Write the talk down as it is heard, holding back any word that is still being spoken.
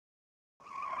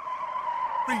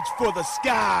Reach for the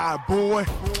sky, boy.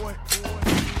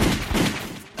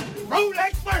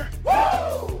 Rolex wearing.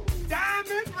 Woo!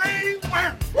 Diamond ring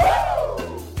wearing.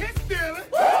 Woo! Kiss stealing.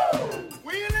 Woo!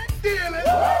 Wheeling dealing.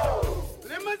 Woo!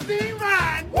 Limousine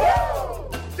riding.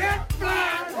 Woo! Jet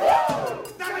flying. Woo!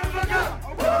 Stuck in the gun.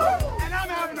 Woo! And I'm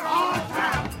having a hard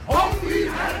time. Only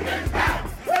having a good time.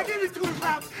 Now give me 2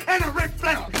 rounds and a Ric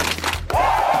Flair.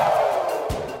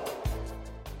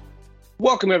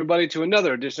 Welcome, everybody, to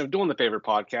another edition of Doing the Favor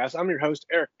podcast. I'm your host,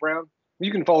 Eric Brown.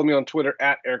 You can follow me on Twitter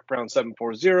at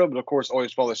EricBrown740, but of course,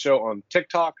 always follow the show on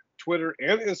TikTok, Twitter,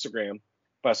 and Instagram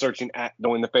by searching at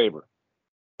Doing the Favor.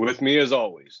 With me, as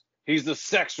always, he's the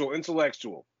sexual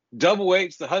intellectual, Double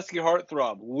H, the Husky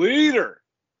Heartthrob, leader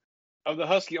of the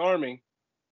Husky Army,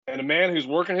 and a man who's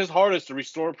working his hardest to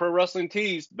restore Pro Wrestling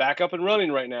Tees back up and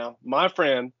running right now. My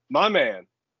friend, my man,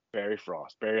 Barry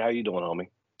Frost. Barry, how you doing, homie?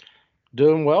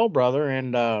 Doing well, brother.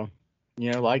 And,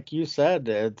 like you said,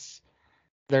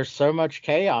 there's so much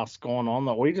chaos going on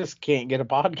that we just can't get a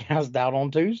podcast out on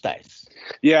Tuesdays.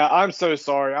 Yeah, I'm so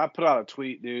sorry. I put out a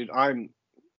tweet, dude.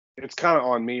 It's kind of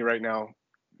on me right now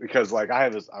because, like, I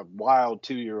have a wild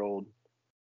 2-year-old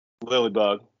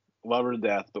Lilybug, love her to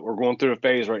death, but we're going through a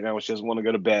phase right now where she doesn't want to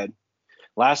go to bed.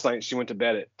 Last night, she went to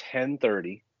bed at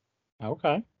 10:30.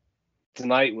 Okay.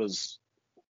 Tonight was,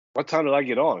 what time did I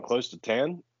get on? Close to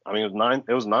 10? I mean, it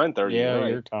was 9:30. Yeah, tonight.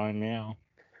 your time, yeah.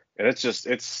 And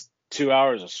it's 2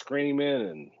 hours of screaming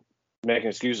and making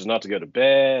excuses not to go to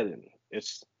bed, and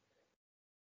it's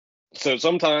so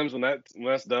sometimes when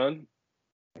that's done,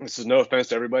 this is no offense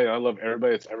to everybody. I love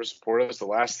everybody that's ever supported us. The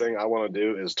last thing I want to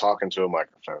do is talk into a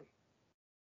microphone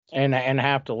and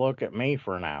have to look at me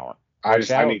for an hour. I would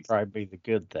need probably be the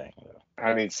good thing, though.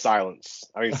 I need silence.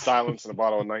 I need silence and a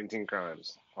bottle of 19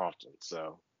 Crimes often.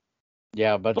 So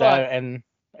yeah, but that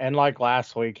and like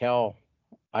last week, hell,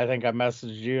 I think I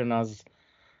messaged you and I was,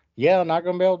 yeah, not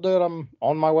gonna be able to do it. I'm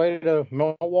on my way to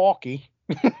Milwaukee.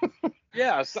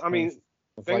 Yeah, I mean,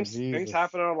 it's things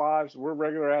happen in our lives. We're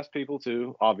regular ass people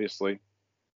too, obviously.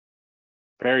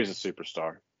 Barry's a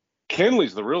superstar.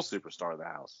 Kinley's the real superstar of the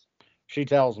house. She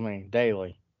tells me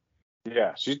daily.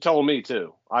 Yeah, she told me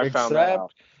too. I found that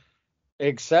out.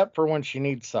 Except for when she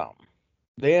needs something.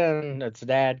 Then it's,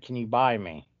 Dad, can you buy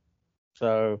me?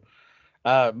 So,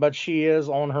 but she is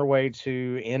on her way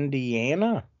to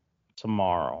Indiana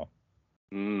tomorrow.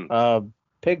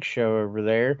 Pig show over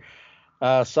there.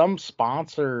 Some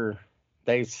sponsor,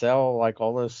 they sell like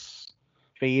all this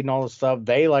feed and all this stuff.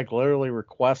 They like literally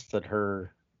requested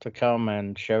her to come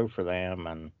and show for them,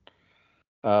 and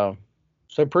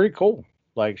so pretty cool.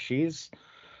 Like she's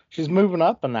moving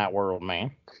up in that world,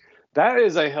 man. That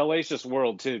is a hellacious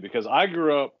world too, because I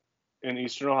grew up in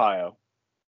Eastern Ohio,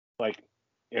 like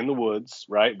in the woods,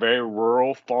 right? Very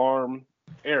rural farm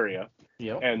area.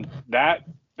 Yep. And that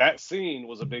scene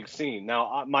was a big scene.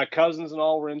 Now, my cousins and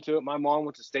all were into it. My mom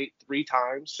went to state 3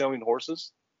 times showing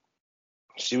horses.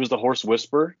 She was the horse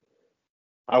whisperer.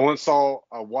 I once saw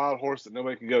a wild horse that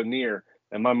nobody could go near,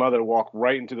 and my mother walked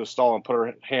right into the stall and put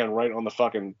her hand right on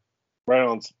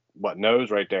nose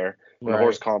right there. And right. The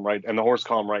horse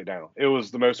calmed right down. It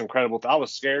was the most incredible thing. I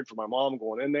was scared for my mom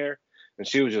going in there, and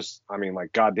she was just,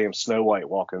 like goddamn Snow White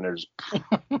walking in there, just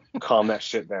calm that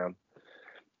shit down.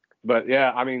 But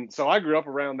yeah, so I grew up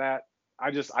around that. I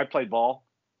played ball.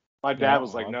 My dad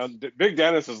was like, no. Big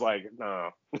Dennis is like, no.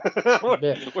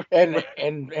 and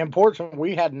in Portsmouth,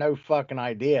 we had no fucking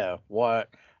idea what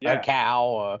a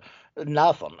cow,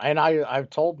 nothing. And I've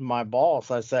told my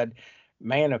boss, I said,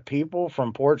 man, if people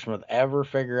from Portsmouth ever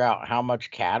figure out how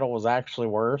much cattle is actually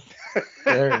worth,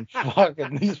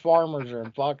 these farmers are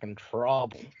in fucking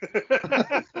trouble.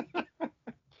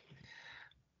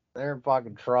 They're in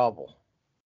fucking trouble.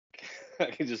 I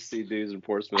can just see dudes in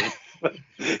Portsmouth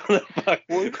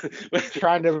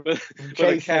trying to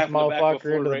chase this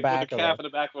motherfucker into the back of a calf in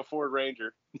the back of a Ford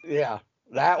Ranger. Yeah,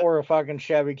 that or a fucking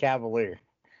Chevy Cavalier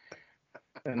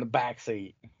in the back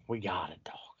seat. We got it,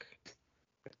 dog.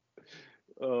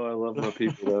 Oh, I love my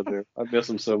people down there. I miss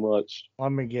them so much.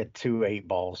 Let me get 2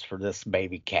 8-balls for this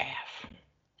baby calf.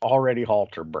 Already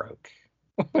halter broke.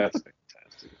 That's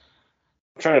fantastic.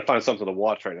 I'm trying to find something to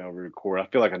watch right now we record. I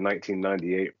feel like a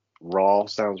 1998 Raw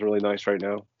sounds really nice right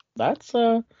now. That's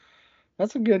a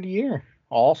good year.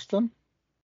 Austin,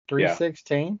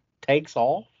 316 takes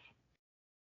off.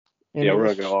 Yeah,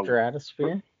 we're gonna go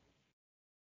stratosphere.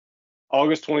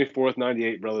 August 24th,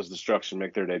 98, Brothers Destruction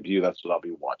make their debut. That's what I'll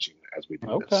be watching as we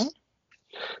do this.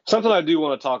 Something I do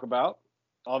want to talk about.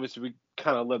 Obviously, we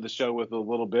kind of led the show with a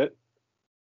little bit.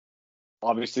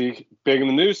 Obviously, big in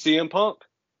the news, CM Punk.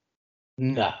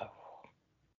 No.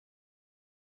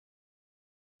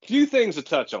 Few things to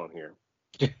touch on here.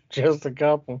 Just a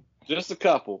couple. Just a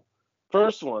couple.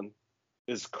 First one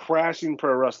is Crashing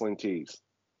Pro Wrestling Tees.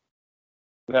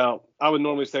 Now, I would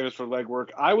normally say this for legwork.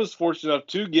 I was fortunate enough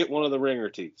to get one of the ringer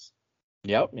tees.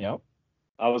 Yep.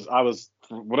 I was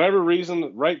for whatever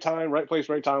reason, right time, right place,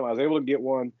 right time. I was able to get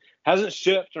one. Hasn't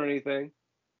shipped or anything,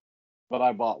 but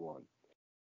I bought one.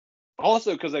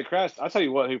 Also, because they crashed, I tell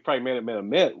you what, who probably made a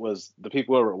mint was the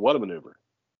people over at What a Maneuver.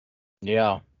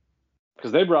 Yeah.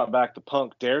 Because they brought back the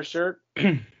Punk Dare shirt.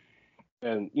 And,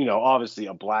 obviously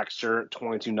a black shirt,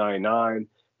 $22.99.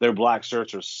 Their black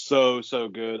shirts are so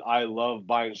good. I love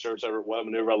buying shirts over at What a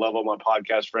Maneuver. I love all my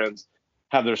podcast friends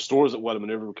have their stores at What a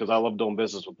Maneuver because I love doing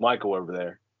business with Michael over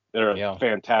there. They're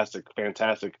fantastic.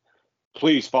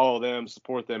 Please follow them,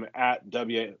 support them at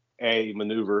WA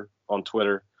Maneuver on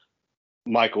Twitter.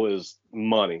 Michael is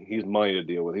money. He's money to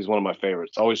deal with. He's one of my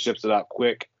favorites. Always ships it out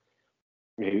quick.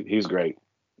 He's great.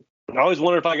 I always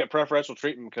wonder if I get preferential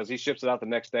treatment because he ships it out the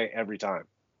next day every time.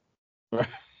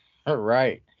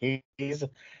 Right.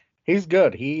 He's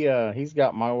good. He's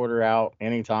got my order out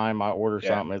anytime I order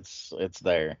something. It's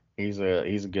there. He's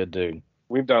a good dude.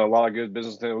 We've done a lot of good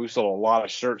business with him. We've sold a lot of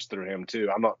shirts through him too.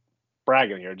 I'm not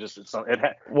bragging here.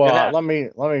 Let me.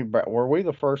 Were we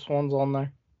the first ones on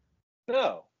there?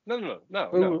 No,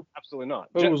 absolutely not.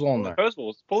 Who was on there?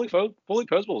 Fully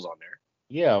Postable was on there.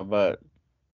 Yeah, but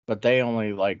they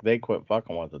only they quit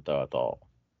fucking with it though. I thought.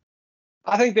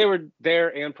 I think they were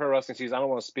there and Pro Wrestling Tees. I don't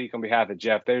want to speak on behalf of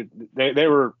Jeff. They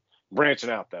were branching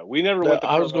out though. We never went to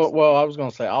I was going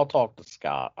to say I'll talk to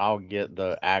Scott. I'll get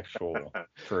the actual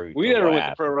truth. We never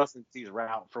went the Pro Wrestling Tees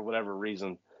route for whatever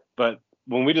reason. But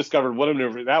when we discovered What a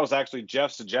Maneuver, that was actually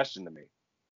Jeff's suggestion to me.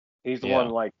 He's the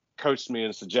one coached me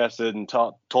and suggested and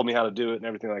told me how to do it and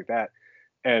everything like that.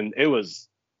 And it was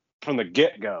from the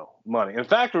get-go money. In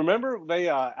fact, remember they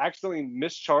accidentally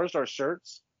mischarged our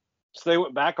shirts. So they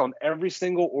went back on every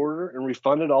single order and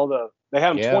refunded they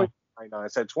had them $22.99.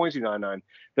 It said $22.99.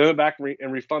 They went back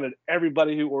and refunded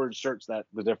everybody who ordered shirts the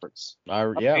difference. I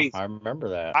remember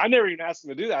that. I never even asked him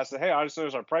to do that. I said, hey, I just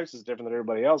noticed our price is different than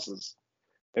everybody else's.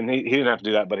 And he didn't have to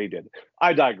do that, but he did.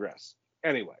 I digress.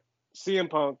 Anyway, CM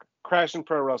Punk, Crashing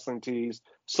Pro Wrestling Tees,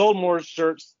 sold more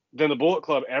shirts than the Bullet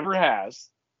Club ever has.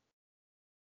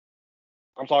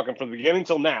 I'm talking from the beginning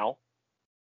till now.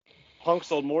 Punk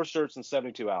sold more shirts in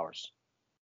 72 hours.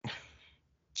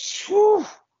 Whew.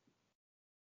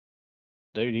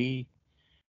 Dude,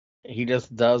 he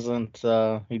just doesn't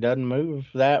move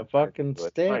that fucking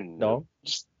stick, dog.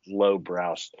 Just low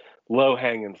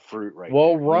hanging fruit right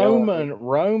well, there.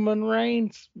 Roman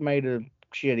Reigns made a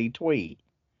shitty tweet.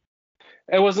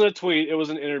 It wasn't a tweet, it was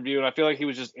an interview, and I feel like he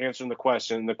was just answering the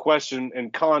question. The question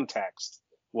in context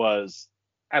was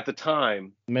at the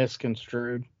time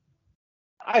misconstrued.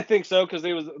 I think so, because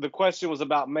the question was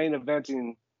about main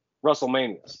eventing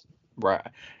WrestleManias. Right.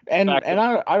 And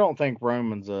I don't think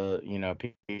Roman's a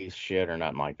piece of shit or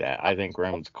nothing like that. I think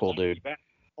Roman's a cool dude.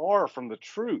 Far from the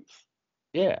truth.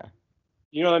 Yeah.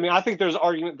 You know what I mean? I think there's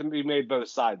argument to be made both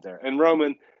sides there. And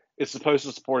Roman is supposed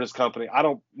to support his company. I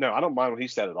don't mind what he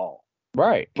said at all.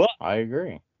 Right. But I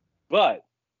agree. But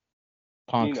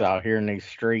Punk's out here in these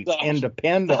streets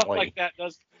independently.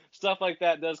 Stuff like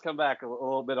that does come back a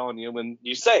little bit on you when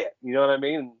you say it. You know what I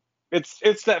mean?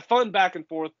 It's that fun back and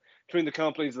forth between the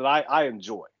companies that I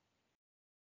enjoy.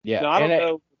 Yeah. Now, I don't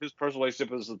know his personal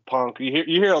relationship is with Punk. You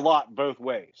hear a lot both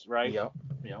ways, right? Yeah.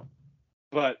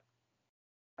 But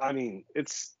I mean,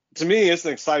 to me, it's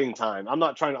an exciting time. I'm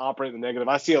not trying to operate in the negative.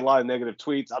 I see a lot of negative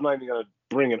tweets. I'm not even going to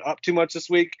bring it up too much this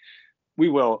week. We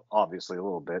will, obviously, a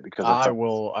little bit because I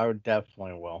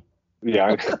definitely will.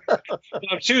 Yeah,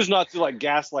 I choose not to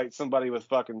gaslight somebody with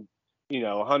fucking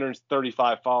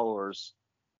 135 followers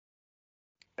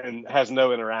and has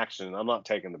no interaction. I'm not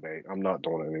taking the bait. I'm not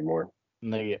doing it anymore.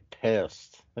 And they get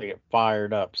pissed. They get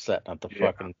fired up sitting at the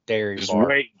fucking dairy bar. Just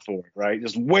waiting for it, right?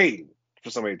 Just waiting for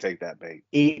somebody to take that bait.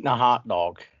 Eating a hot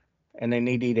dog, and they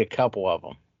need to eat a couple of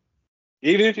them.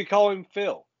 Even if you call him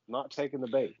Phil, not taking the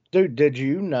bait. Dude, did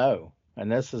you know?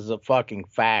 And this is a fucking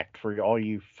fact for all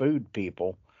you food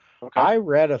people. Okay. I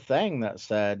read a thing that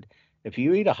said if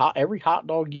you eat every hot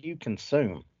dog you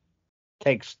consume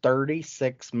takes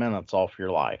 36 minutes off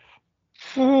your life.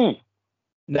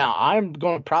 Now, I'm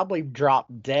going to probably drop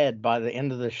dead by the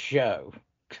end of the show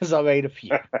because I've ate a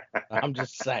few. I'm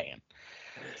just saying.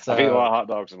 So, I've eaten a lot of hot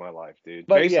dogs in my life, dude.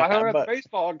 But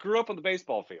baseball. I grew up on the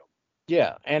baseball field.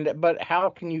 Yeah, but how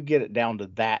can you get it down to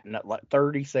that in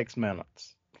 36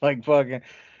 minutes? Fucking,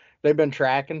 they've been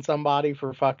tracking somebody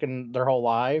for fucking their whole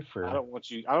life. Or I don't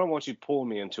want you pulling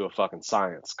me into a fucking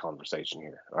science conversation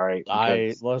here. All right.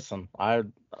 I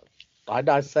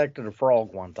dissected a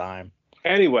frog one time.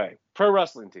 Anyway, Pro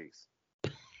wrestling tees.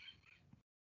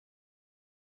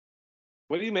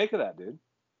 What do you make of that, dude?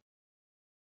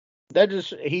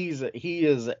 He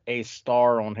is a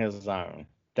star on his own.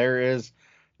 There is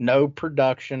no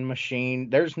production machine.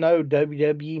 There's no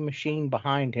WWE machine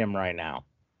behind him right now.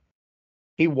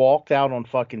 He walked out on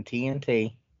fucking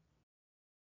TNT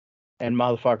and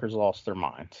motherfuckers lost their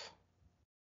minds.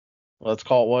 Let's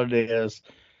call it what it is.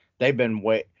 They've been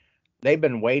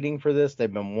waiting for this.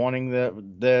 They've been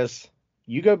wanting this.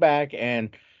 You go back and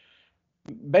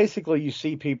basically you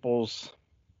see people's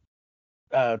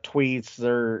tweets,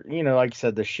 they're, like you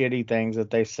said, the shitty things that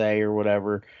they say or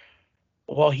whatever.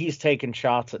 Well, he's taking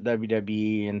shots at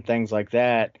WWE and things like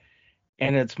that.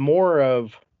 And it's more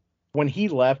of when he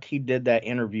left, he did that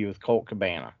interview with Colt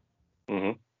Cabana.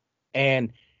 Mm-hmm.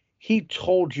 And he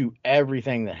told you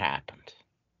everything that happened.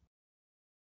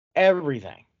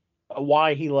 Everything.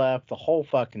 Why he left, the whole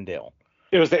fucking deal.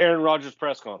 It was the Aaron Rodgers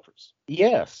press conference.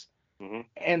 Yes. Mm-hmm.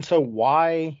 And so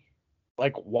why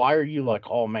are you like,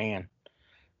 oh man?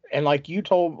 And like you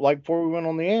told, like before we went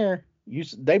on the air,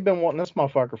 they've been wanting this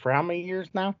motherfucker for how many years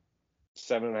now?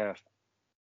 7.5.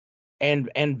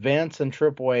 And Vince and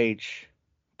Triple H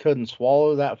couldn't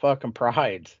swallow that fucking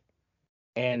pride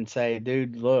and say,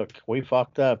 dude, look, we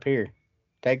fucked up here.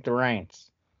 Take the reins.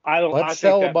 Let's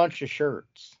sell a bunch of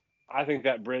shirts. I think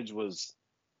that bridge was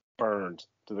burned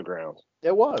to the ground.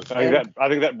 It was. I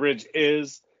think that bridge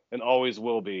is and always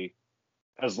will be,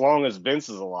 as long as Vince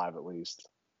is alive at least,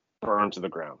 burned to the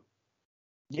ground.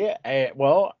 Yeah,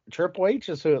 well, Triple H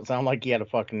is who it sounded like he had a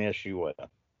fucking issue with.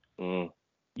 Mm.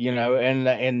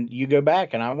 And you go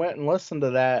back and I went and listened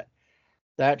to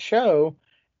that show,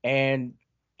 and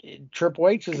Triple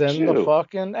H is in the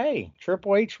fucking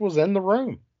Triple H was in the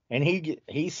room, and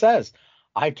he says,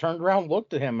 I turned around,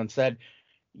 looked at him, and said,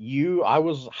 I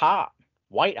was hot,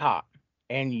 white hot,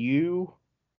 and you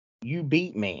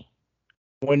beat me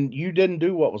when you didn't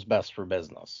do what was best for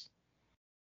business.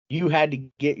 You had to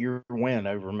get your win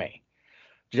over me.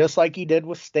 Just like he did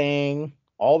with Sting,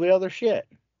 all the other shit.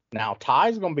 Now,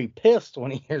 Ty's going to be pissed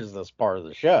when he hears this part of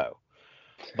the show.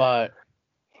 But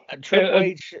Triple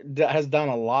H has done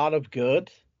a lot of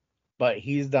good, but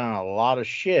he's done a lot of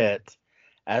shit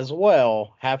as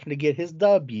well, having to get his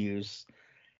W's.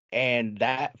 And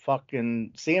that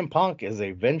fucking CM Punk is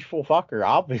a vengeful fucker,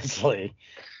 obviously.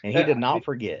 And he did not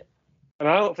forget. And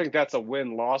I don't think that's a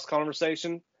win-loss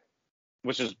conversation,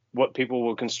 which is what people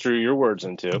will construe your words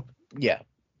into. Yeah.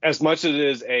 As much as it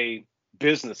is a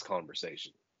business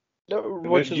conversation.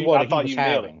 Which is what he was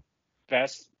having.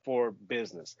 Best for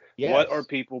business. Yes. What are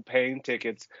people paying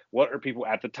tickets? What are people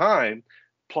at the time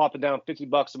plopping down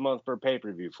 $50 a month for a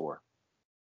pay-per-view for?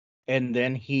 And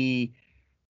then he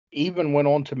even went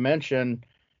on to mention,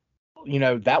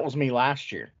 that was me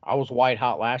last year. I was white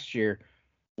hot last year.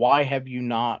 Why have you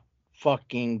not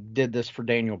fucking did this for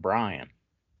Daniel Bryan,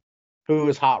 who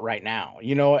is hot right now?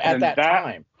 At that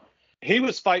time. He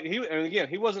was fighting. And again,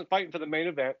 he wasn't fighting for the main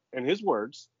event, in his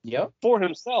words. Yep. For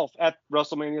himself at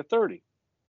WrestleMania 30.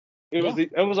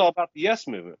 It was all about the Yes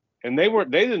Movement, and they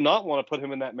did not want to put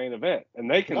him in that main event. And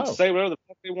they can say whatever the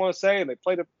fuck they want to say, and they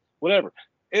played it, whatever.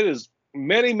 It is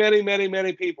many, many, many,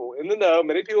 many people in the know.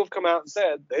 Many people have come out and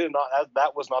said they did not.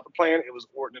 That was not the plan. It was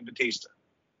Orton and Batista.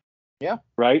 Yeah.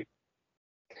 Right.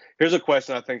 Here's a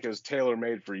question I think is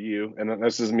tailor-made for you, and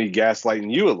this is me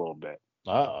gaslighting you a little bit.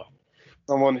 Uh-oh.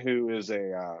 Someone who is in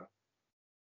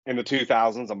the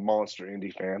 2000s, a monster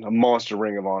indie fan, a monster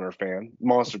Ring of Honor fan,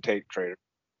 monster tape trader,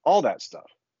 all that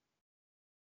stuff.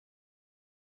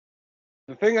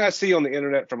 The thing I see on the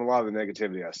internet from a lot of the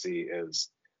negativity I see is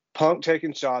Punk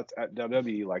taking shots at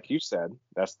WWE, like you said.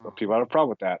 That's people have a problem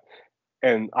with that.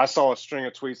 And I saw a string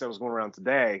of tweets that was going around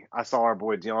today. I saw our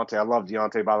boy Deontay. I love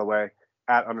Deontay, by the way, @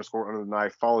 _under the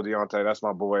knife. Follow Deontay. That's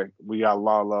my boy. We got a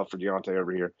lot of love for Deontay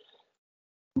over here.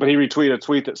 But he retweeted a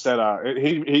tweet that said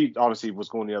he obviously was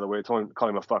going the other way, calling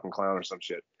him a fucking clown or some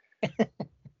shit.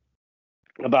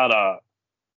 About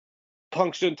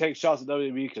Punk shouldn't take shots at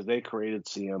WWE because they created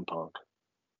CM Punk.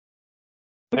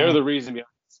 They're the reason behind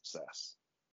success.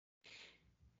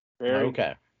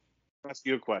 Okay. I'll ask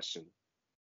you a question.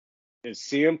 Is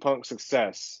CM Punk's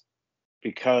success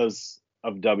because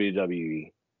of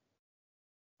WWE?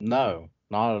 No,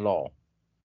 not at all.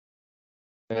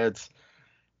 It's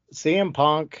CM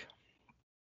Punk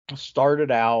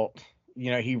started out,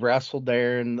 he wrestled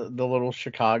there in the little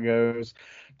Chicagos,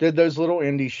 did those little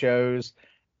indie shows,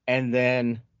 and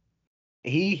then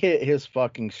he hit his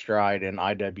fucking stride in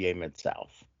IWA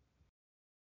Mid-South.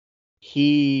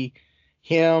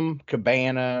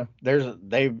 Cabana,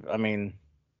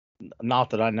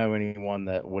 not that I know anyone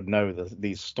that would know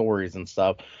these stories and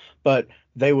stuff, but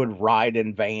they would ride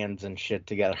in vans and shit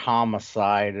together,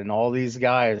 Homicide and all these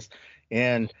guys.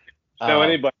 And Know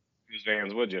anybody who's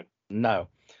Vans, would you? no,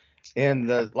 in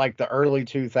the early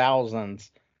 2000s,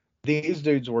 these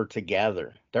dudes were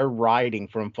together. They're riding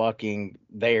from fucking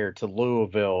there to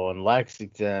Louisville and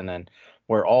Lexington and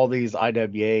where all these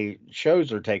IWA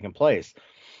shows are taking place.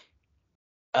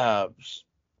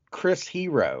 Chris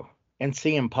Hero and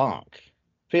CM Punk,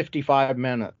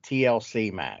 55-minute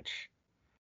TLC match.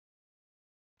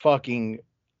 Fucking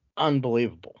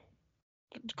unbelievable.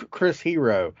 Chris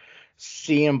Hero,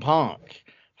 CM Punk,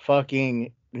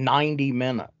 fucking 90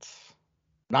 minutes.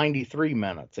 93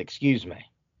 minutes, excuse me.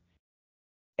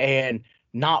 And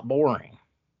not boring.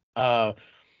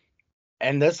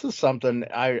 And this is something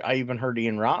I even heard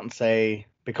Ian Rotten say,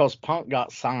 because Punk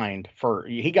got signed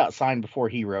he got signed before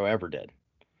Hero ever did.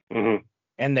 Mm-hmm.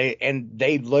 And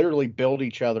they literally build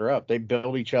each other up. They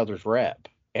build each other's rep.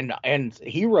 And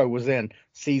Hero was in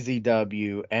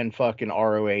CZW and fucking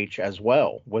ROH as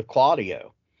well with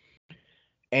Claudio.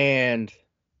 And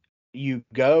you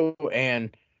go and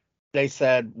they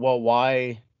said, well,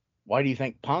 why do you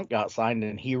think Punk got signed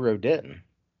and Hero didn't?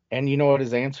 And you know what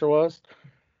his answer was?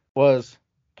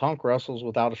 Punk wrestles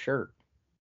without a shirt.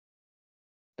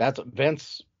 That's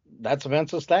Vince's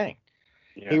thing.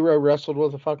 Yeah. Hero wrestled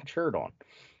with a fucking shirt on.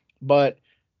 But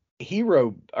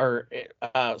CM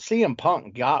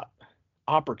Punk got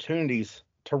opportunities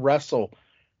to wrestle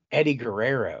Eddie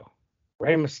Guerrero,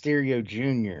 Rey Mysterio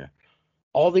Jr.,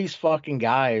 all these fucking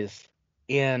guys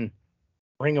in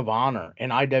Ring of Honor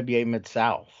and IWA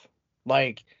Mid-South.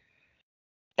 Like,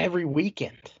 every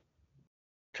weekend.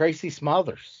 Tracy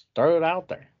Smothers, throw it out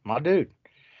there. My dude.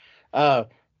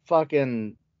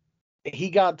 He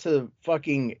got to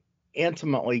fucking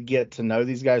intimately get to know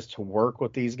these guys, to work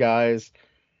with these guys,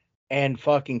 and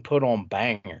fucking put on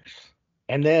bangers.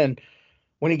 And then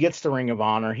when he gets to Ring of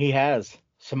Honor, he has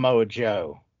Samoa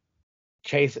Joe,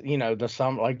 Chase,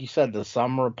 like you said, the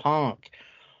Summer of Punk.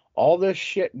 All this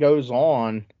shit goes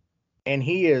on, and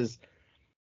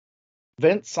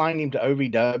Vince signed him to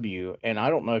OVW, and I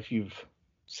don't know if you've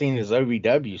seen his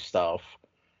OVW stuff.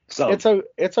 So it's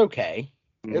okay.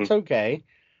 Mm-hmm. It's okay.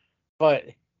 But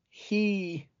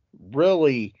he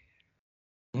really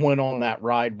went on that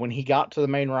ride when he got to the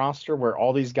main roster where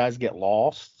all these guys get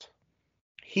lost.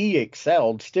 He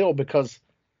excelled still because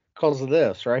of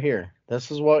this right here.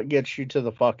 This is what gets you to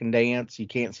the fucking dance. You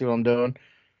can't see what I'm doing.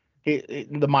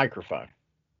 The microphone.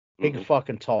 He can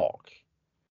fucking talk.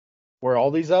 Where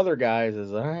all these other guys is,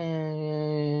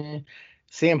 CM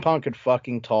Punk could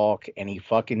fucking talk, and he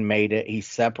fucking made it. He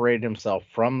separated himself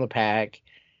from the pack.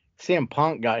 CM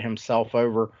Punk got himself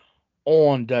over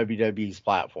on WWE's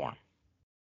platform.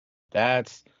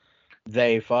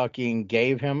 They fucking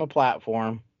gave him a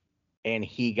platform, and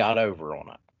he got over on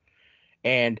it.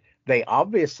 And they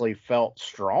obviously felt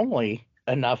strongly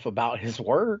enough about his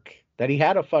work that he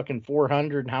had a fucking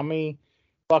 400 how many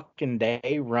fucking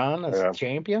day run as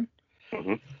champion.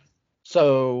 Mm-hmm.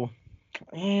 So,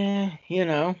 and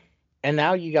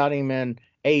now you got him in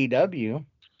AEW,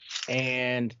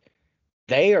 and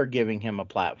they are giving him a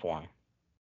platform.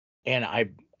 And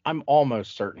I'm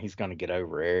almost certain he's going to get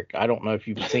over, Eric. I don't know if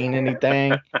you've seen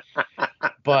anything,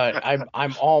 but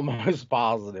I'm almost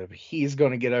positive he's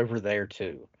going to get over there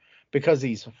too, because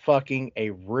he's fucking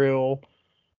a real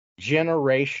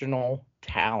generational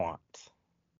talent.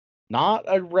 Not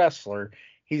a wrestler.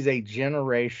 He's a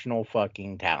generational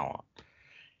fucking talent.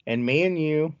 And me and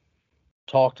you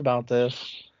talked about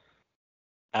this.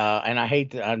 And I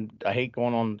hate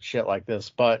going on shit like this,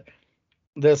 but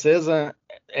this isn't,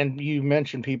 and you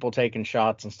mentioned people taking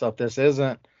shots and stuff. This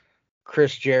isn't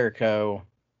Chris Jericho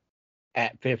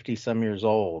at 50 some years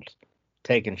old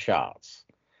taking shots.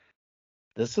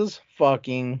 This is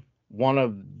fucking one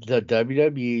of the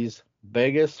WWE's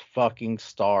biggest fucking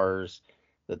stars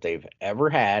that they've ever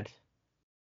had,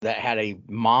 that had a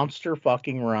monster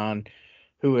fucking run,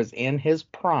 who is in his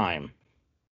prime.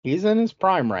 He's in his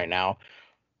prime right now.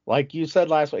 Like you said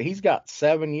last week, he's got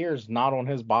 7 years not on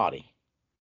his body.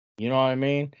 You know what I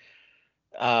mean?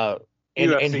 And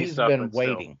he's been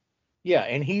waiting. Still. Yeah,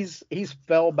 and he's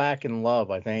fell back in love,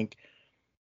 I think,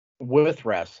 with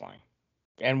wrestling.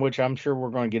 And which I'm sure we're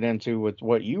going to get into with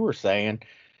what you were saying,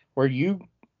 where you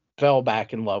fell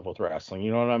back in love with wrestling.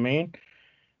 You know what I mean?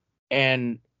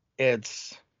 And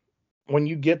it's when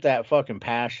you get that fucking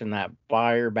passion, that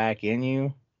fire back in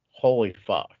you, holy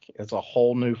fuck. It's a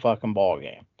whole new fucking ball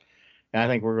game. And I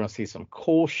think we're going to see some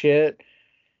cool shit.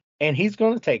 And he's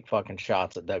going to take fucking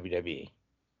shots at WWE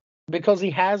because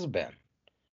he has been.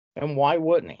 And why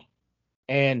wouldn't he?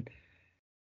 And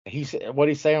he said, what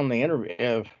he say on the interview?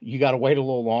 If you got to wait a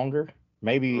little longer,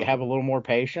 maybe have a little more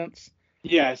patience.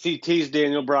 Yeah, he teased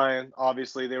Daniel Bryan.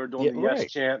 Obviously, they were doing Yeah, the yes right.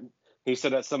 chant. He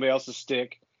said that's somebody else's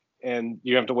stick, and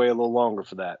you have to wait a little longer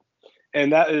for that.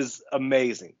 And that is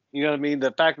amazing. You know what I mean?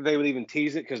 The fact that they would even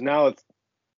tease it, because now it's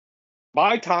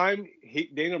by time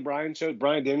Bryan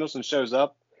Danielson shows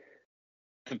up,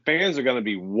 the fans are going to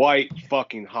be white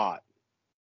fucking hot.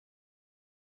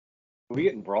 Are we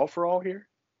getting Brawl for All here?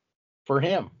 For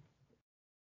him.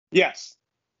 Yes.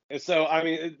 And so, I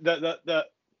mean,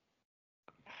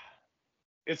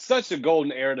 it's such a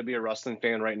golden era to be a wrestling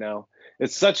fan right now.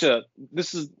 It's such a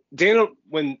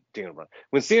when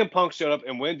CM Punk showed up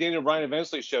and when Daniel Bryan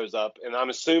eventually shows up, and I'm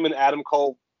assuming Adam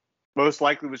Cole most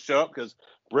likely would show up because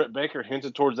Britt Baker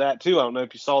hinted towards that too. I don't know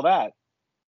if you saw that.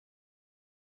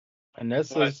 And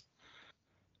this is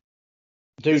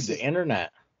the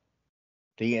internet.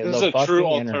 This is a true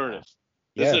alternative.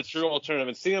 Yes. This is a true alternative.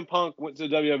 And CM Punk went to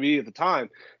WWE at the time.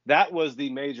 That was the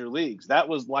major leagues. That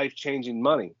was life-changing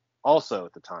money also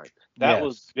at the time. That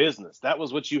was business. That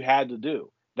was what you had to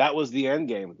do. That was the end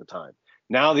game at the time.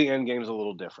 Now the end game is a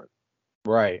little different.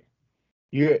 Right.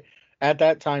 At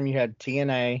that time you had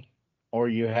TNA or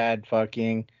you had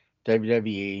fucking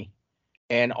WWE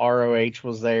and ROH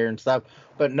was there and stuff,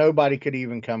 but nobody could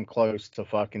even come close to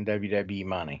fucking WWE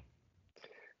money.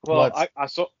 Well,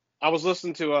 I was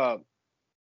listening to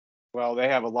they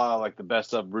have a lot of like the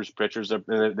best of Bruce Pritchard's they've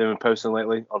been posting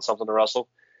lately on Something to Wrestle,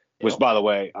 which by the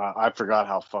way, I forgot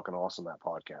how fucking awesome that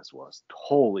podcast was.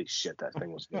 Holy shit, that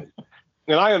thing was good.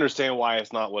 And I understand why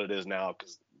it's not what it is now,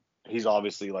 because he's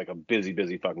obviously like a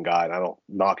busy fucking guy, and I don't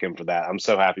knock him for that. I'm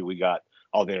so happy we got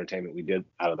all the entertainment we did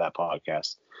out of that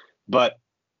podcast. But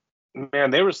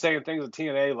man, they were saying things at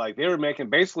TNA like they were making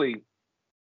basically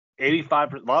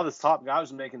 85%. A lot of the top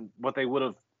guys were making what they would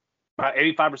have, about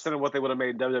 85% of what they would have made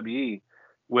in WWE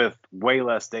with way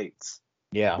less dates.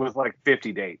 Yeah. With like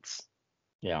 50 dates.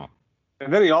 Yeah.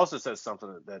 And then he also says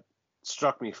something that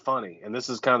struck me funny, and this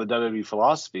is kind of the WWE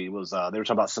philosophy, was they were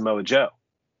talking about Samoa Joe.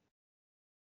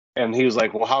 And he was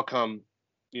like, well, how come,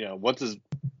 why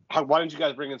didn't you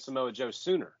guys bring in Samoa Joe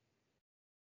sooner?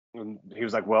 And he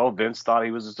was like, well, Vince thought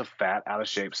he was just a fat, out of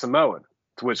shape Samoan.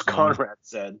 To which Conrad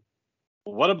said,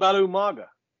 well, what about Umaga?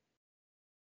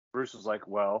 Bruce was like,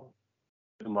 well,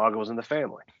 Umaga was in the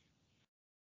family.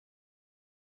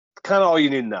 Kind of all you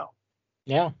need to know.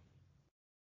 Yeah.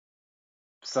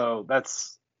 So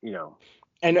that's,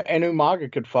 And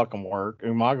Umaga could fucking work.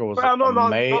 Umaga was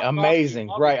amazing.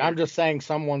 Right. I'm just saying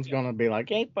someone's going to be like,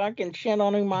 hey, fucking shit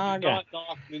on Umaga.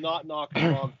 Do not knock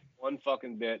Umaga one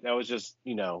fucking bit. That was just,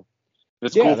 it's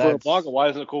cool for Umaga. Why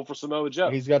isn't it cool for Samoa Joe?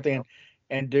 He's got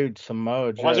and dude,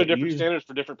 Samoa Joe. Why is there different standards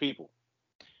for different people?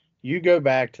 You go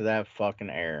back to that fucking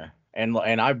era. And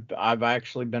I've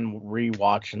actually been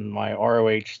rewatching my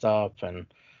ROH stuff and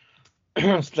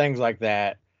things like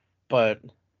that. But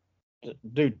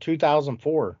dude,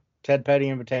 2004, Ted Petty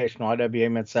Invitational, IWA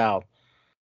Mid-South.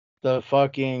 The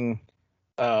fucking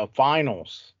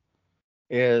finals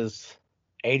is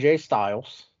AJ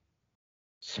Styles,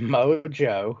 Samoa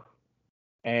Joe,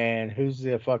 and who's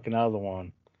the fucking other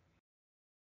one?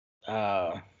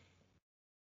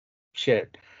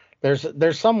 Shit.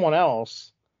 There's someone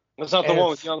else. That's not the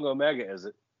one with Young Omega, is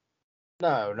it?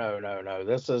 No.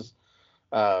 This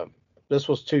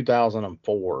was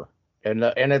 2004. And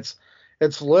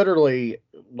it's literally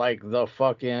like the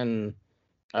fucking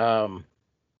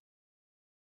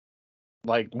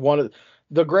like one of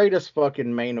the greatest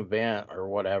fucking main event or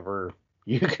whatever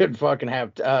you could fucking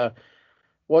have.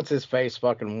 What's his face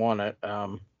fucking won it?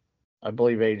 I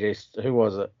believe AJ. Who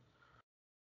was it?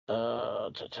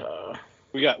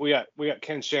 We got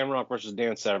Ken Shamrock versus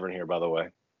Dan Severn here, by the way.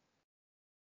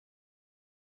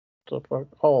 The fuck?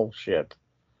 Oh shit.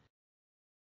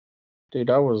 Dude,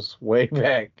 I was way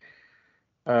back.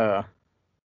 Well,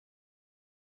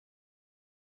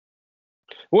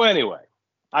 anyway.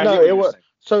 It was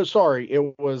so sorry.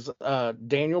 It was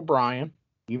Daniel Bryan.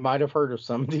 You might have heard of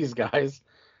some of these guys.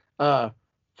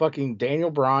 Fucking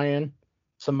Daniel Bryan,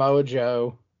 Samoa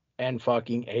Joe, and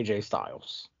fucking AJ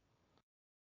Styles.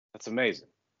 That's amazing.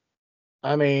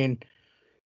 I mean,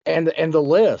 and the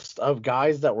list of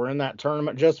guys that were in that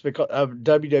tournament just because of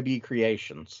WWE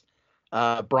creations.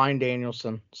 Bryan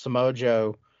Danielson, Samoa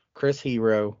Joe, Chris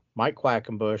Hero, Mike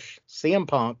Quackenbush, CM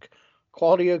Punk,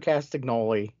 Claudio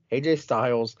Castagnoli, AJ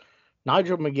Styles,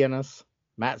 Nigel McGuinness,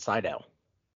 Matt Sydal.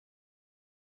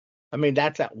 I mean,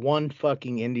 that's at one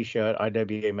fucking indie show at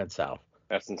IWA Mid-South.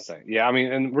 That's insane. Yeah, I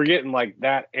mean, and we're getting like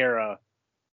that era,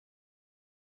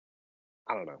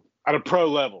 I don't know, at a pro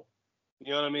level.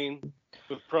 You know what I mean?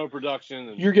 with pro production.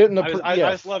 And You're getting the I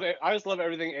yes. I just love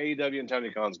everything AEW and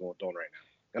Tony Khan's doing right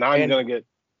now. And I'm gonna get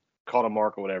caught a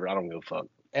mark or whatever. I don't give a fuck.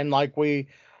 And like we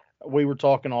were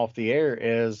talking off the air,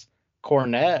 is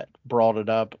Cornette brought it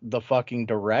up, the fucking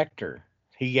director.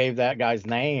 He gave that guy's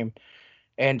name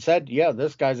and said, yeah,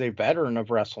 this guy's a veteran of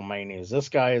WrestleManias. This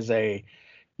guy is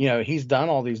he's done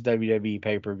all these WWE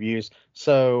pay-per-views.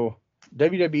 So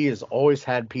WWE has always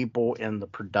had people in the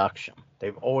production.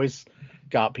 They've always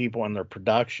got people in their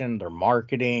production, their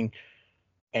marketing.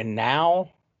 And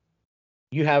now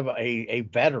you have a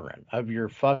veteran of your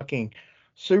fucking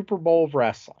Super Bowl of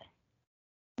wrestling,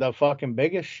 the fucking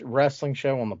biggest wrestling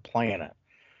show on the planet.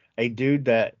 A dude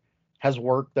that has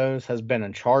worked those, has been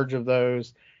in charge of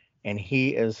those, and he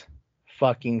is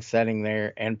fucking sitting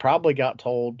there and probably got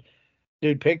told,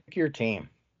 dude, pick your team.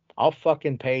 I'll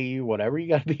fucking pay you whatever you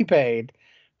got to be paid.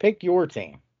 Pick your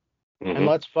team. And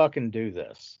let's fucking do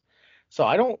this. So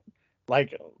I don't,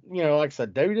 like I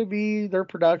said, WWE, their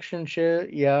production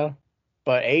shit, yeah.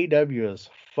 But AEW is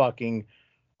fucking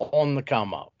on the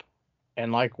come up.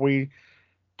 And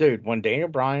when Daniel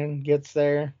Bryan gets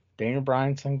there,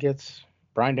 Brian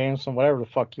Danielson, whatever the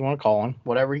fuck you want to call him,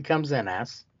 whatever he comes in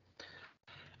as,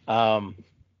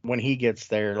 when he gets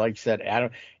there, like you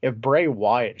said, if Bray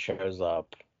Wyatt shows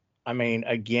up, I mean,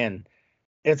 again,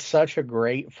 it's such a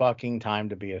great fucking time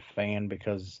to be a fan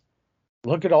because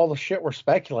look at all the shit we're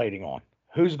speculating on.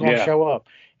 Who's going to show up?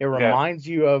 It reminds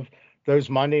you of those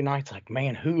Monday nights, like,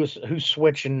 man, who's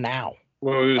switching now?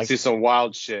 Well, we would see some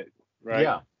wild shit, right?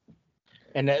 Yeah.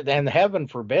 And heaven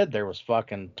forbid there was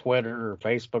fucking Twitter or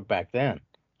Facebook back then.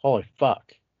 Holy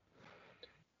fuck.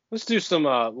 Let's do some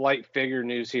light figure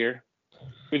news here.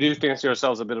 We do fancy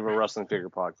ourselves a bit of a wrestling figure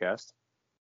podcast.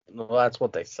 Well, that's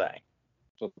what they say.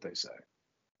 That's what they say.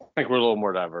 I think we're a little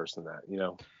more diverse than that,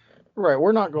 Right.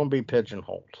 We're not going to be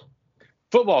pigeonholed.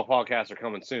 Football podcasts are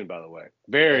coming soon, by the way.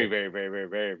 Very, very, very, very,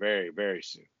 very, very, very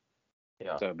soon.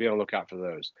 Yeah. So be on the lookout for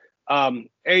those.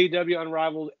 AEW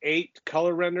unrivaled 8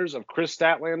 color renders of Chris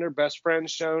Statlander, best friend,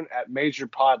 shown at Major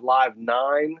Pod Live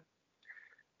 9.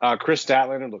 Chris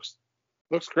Statlander looks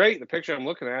great. The picture I'm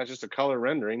looking at is just a color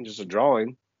rendering, just a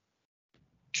drawing.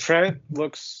 Trent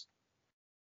looks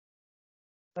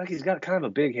like he's got kind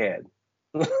of a big head.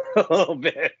 A little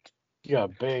bit. You got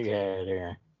a big head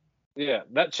here. Yeah,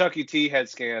 that Chucky T head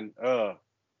scan,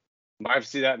 might have to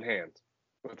see that in hand.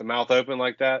 With the mouth open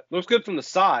like that. Looks good from the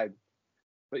side,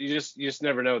 but you just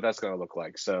never know what that's going to look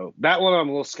like. So that one I'm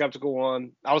a little skeptical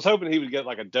on. I was hoping he would get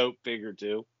like a dope figure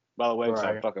too, by the way, because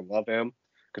I fucking love him.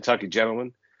 Kentucky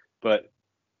gentleman. But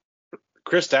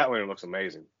Chris Statlander looks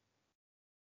amazing.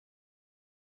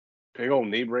 Big old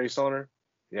knee brace on her.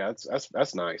 Yeah,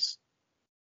 that's nice.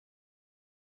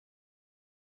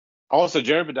 Also,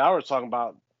 Jared Bedauer was talking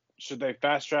about, should they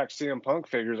fast track CM Punk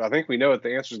figures? I think we know what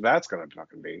the answer to that's going to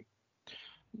fucking be.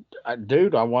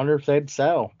 Dude, I wonder if they'd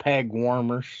sell peg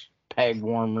warmers. That's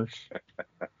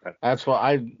what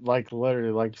I like.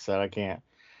 Literally, like you said, I can't.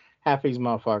 Half these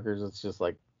motherfuckers, it's just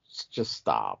like, just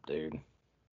stop, dude.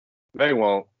 They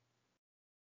won't.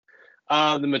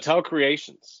 The Mattel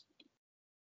Creations.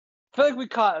 I feel like we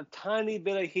caught a tiny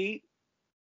bit of heat.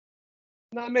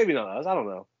 No, maybe not us. I don't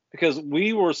know. Because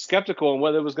we were skeptical on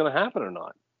whether it was going to happen or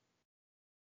not.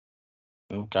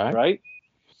 Okay. Right?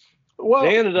 Well,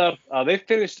 they ended up, they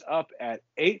finished up at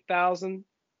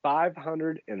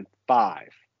 8,505.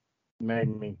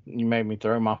 You made me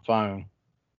throw my phone.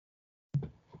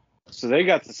 So they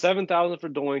got the 7,000 for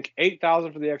Doink,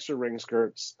 8,000 for the extra ring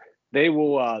skirts. They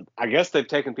will, I guess they've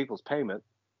taken people's payment.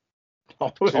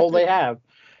 Oh, they have.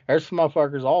 There's some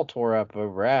motherfuckers all tore up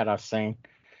over that, I've seen.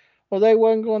 Well, they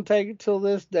wasn't going to take it till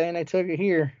this day, and they took it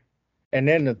here. And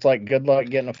then it's like, good luck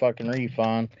getting a fucking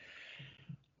refund.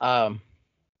 I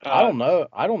don't know.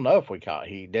 I don't know if we caught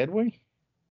heat, did we?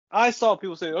 I saw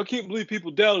people saying, I can't believe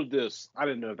people doubted this. I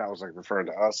didn't know if that was like referring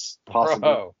to us, possibly.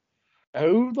 Bro,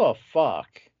 who the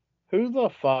fuck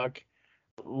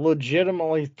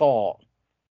legitimately thought,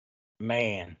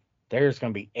 man, there's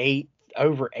going to be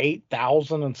over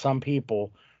 8,000 and some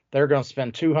people, they're going to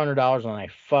spend $200 on a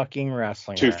fucking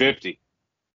wrestling $250. ring.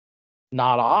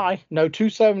 Not I. No,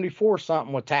 $274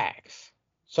 something with tax.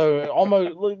 So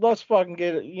almost, let's fucking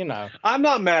get it, I'm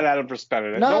not mad at them for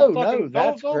spending it. No,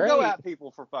 that's don't great. Don't go at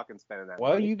people for fucking spending that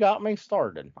Well, money. you got me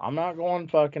started. I'm not going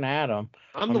fucking at them.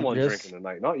 I'm the one drinking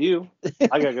tonight, not you.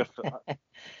 I gotta go.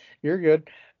 You're good.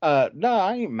 No,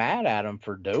 I ain't mad at them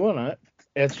for doing it.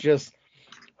 It's just,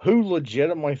 who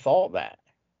legitimately thought that?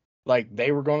 Like,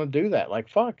 they were going to do that. Like,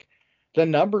 fuck. The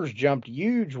numbers jumped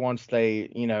huge once they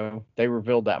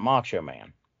revealed that Macho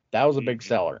Man. That was a big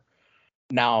seller.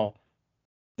 Now,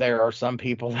 there are some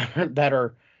people that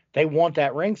are they want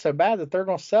that ring so bad that they're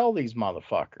gonna sell these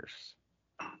motherfuckers,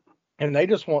 and they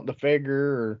just want the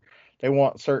figure or they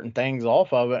want certain things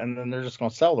off of it, and then they're just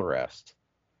gonna sell the rest.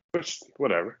 Which,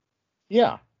 whatever.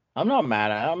 Yeah, I'm not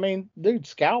mad at it. I mean, dude,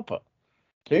 scalp it.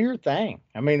 Do your thing.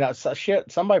 I mean, that's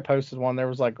shit. Somebody posted one. There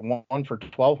was like one for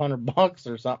 $1,200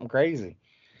 or something crazy.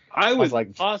 I was would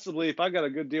like- possibly, if I got a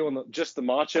good deal on just the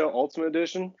Macho Ultimate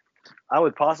Edition, I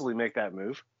would possibly make that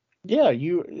move. Yeah,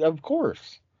 of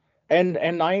course. And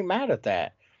I ain't mad at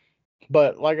that.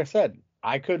 But like I said,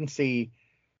 you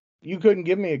couldn't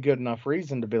give me a good enough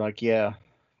reason to be like, yeah,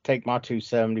 take my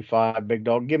 275, big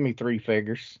dog. Give me 3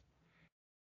 figures.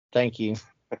 Thank you.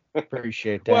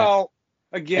 Appreciate that. Well,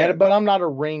 again, but I'm not a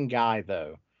ring guy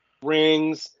though.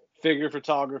 Rings, figure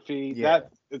photography, Yeah.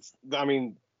 it's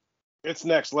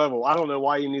next level. I don't know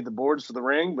why you need the boards for the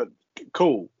ring, but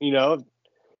cool. You know,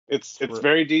 it's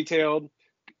very detailed.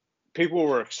 People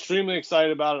were extremely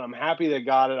excited about it. I'm happy they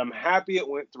got it. I'm happy it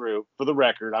went through. For the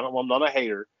record, I'm not a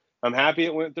hater. I'm happy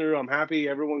it went through. I'm happy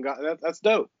everyone got that. That's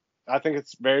dope. I think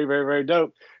it's very, very, very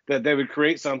dope that they would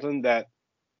create something that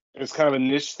is kind of a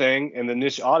niche thing, and the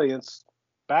niche audience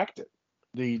backed it.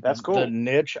 That's cool. The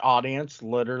niche audience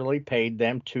literally paid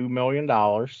them $2 million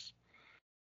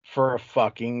for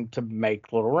to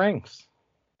make little rings.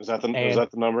 Is that the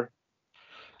number?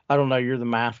 I don't know. You're the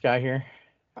math guy here.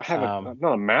 I'm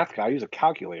not a math guy. I use a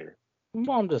calculator.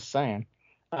 Well, I'm just saying.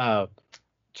 So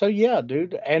yeah,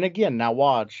 dude. And again, now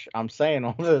watch. I'm saying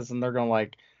all this, and they're gonna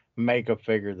like make a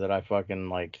figure that I fucking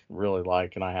like really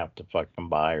like, and I have to fucking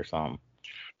buy or something.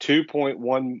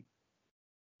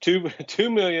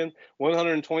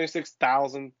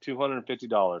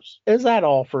 $2,126,250. Is that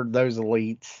all for those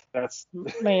elites? That's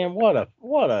Man, what a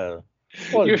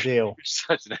You're deal.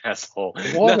 such an asshole.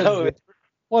 What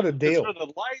a deal. It's for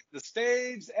the light, the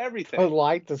stage, everything. The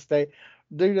light, the stage,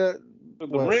 dude. The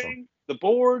ring, the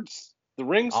boards, the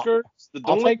ring skirts, the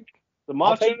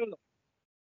macho.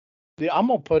 I'm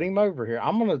gonna put him over here.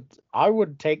 I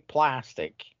would take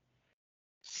plastic,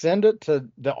 send it to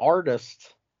the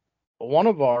artist, one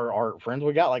of our art friends.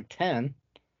 We got like 10.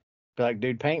 Be like,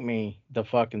 dude, paint me the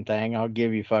fucking thing. I'll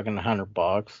give you fucking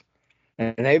 $100,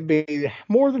 and they'd be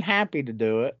more than happy to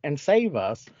do it and save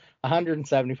us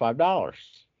 $175.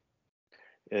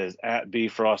 Is at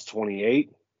bfrost28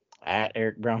 at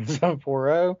Eric Brown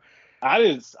 740. I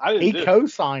didn't. He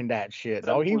co-signed that shit.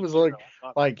 Oh, he was like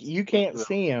you can't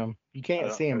see him. You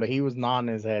can't see him, but he was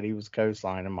nodding his head. He was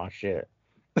co-signing my shit.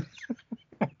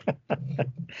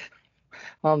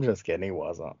 I'm just kidding. He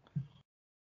wasn't.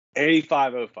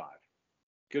 8505.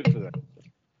 Good for them.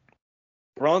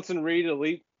 Bronson Reed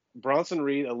Elite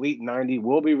 90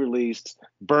 will be released.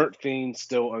 Burnt Fiend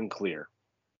still unclear.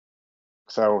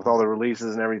 So with all the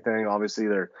releases and everything, obviously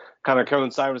they're kind of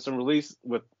coinciding with some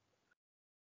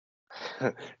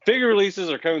figure releases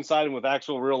are coinciding with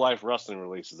actual real life wrestling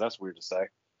releases. That's weird to say.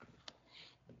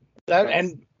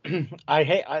 And the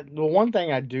one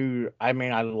thing I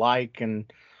like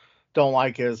and don't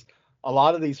like is a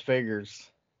lot of these figures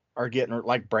are getting,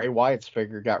 like Bray Wyatt's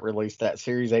figure got released at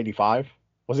Series 85.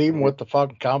 Was he even with the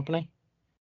fucking company?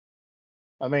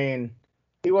 I mean,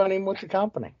 he wasn't even with the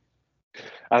company.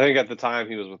 I think at the time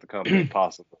he was with the company,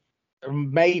 possibly.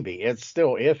 Maybe. It's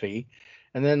still iffy.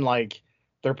 And then like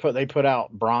they put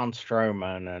out Braun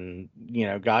Strowman and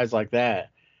guys like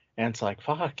that, and it's like,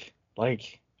 fuck,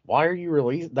 like why are you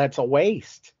releasing? That's a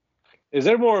waste. Is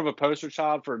there more of a poster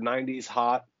child for 90s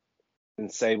hot than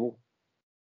Sable?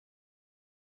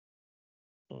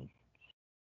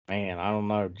 Man, I don't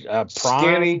know.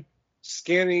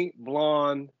 Skinny,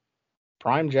 blonde.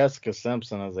 Prime Jessica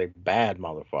Simpson is a bad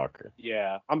motherfucker.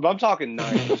 Yeah, I'm talking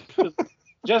 90s.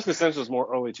 Jessica Simpson's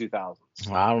more early 2000s.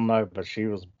 I don't know, but she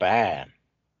was bad.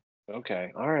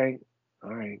 Okay, all right.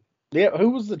 Yeah, who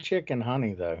was the chick in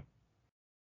Honey though?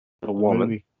 The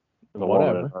woman.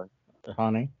 Whatever. Woman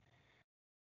Honey.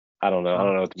 I don't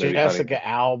know. What the movie Jessica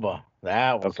Honey. Alba.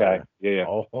 That was okay. Her. Yeah.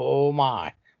 Oh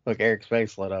my! Look, Eric's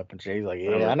face lit up, and she's like,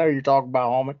 "Yeah, I know you're talking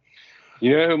about, homie."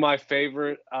 You know who my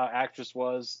favorite actress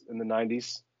was in the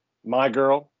 90s? My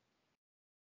girl,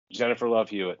 Jennifer Love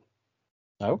Hewitt.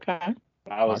 Okay.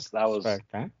 That was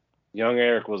young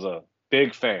Eric was a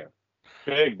big fan.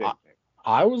 Big fan.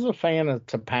 I was a fan of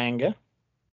Topanga.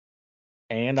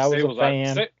 And I was a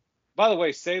fan. By the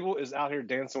way, Sable is out here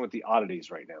dancing with the oddities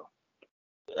right now.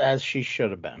 As she should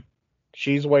have been.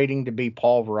 She's waiting to be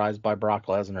pulverized by Brock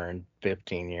Lesnar in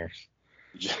 15 years.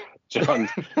 John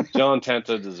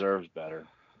Tenta deserves better.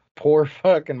 Poor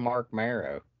fucking Mark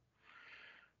Marrow.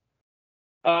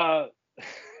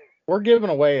 We're giving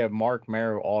away a Mark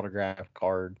Marrow autograph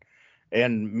card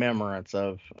in remembrance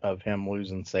of him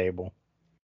losing Sable.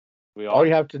 We All are?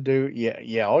 you have to do,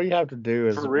 all you have to do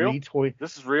is For real? retweet,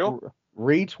 This is real?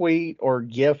 retweet or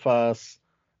GIF us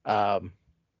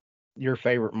your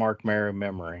favorite Mark Maro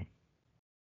memory.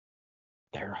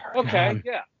 There are Okay, none.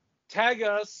 yeah. Tag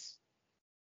us.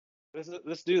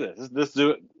 Let's do this. Let's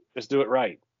do it. Let's do it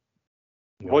right.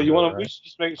 You Well, wanna you do it want to? We right? should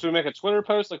just make. Should we make a Twitter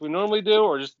post like we normally do,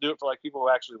 or just do it for like people who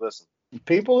actually listen?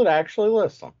 People that actually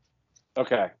listen.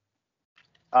 Okay.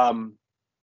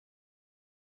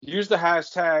 Use the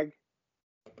hashtag.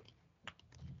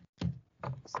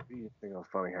 Let's see, think of a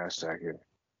funny hashtag here.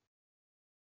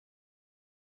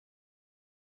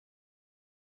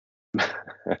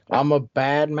 I'm a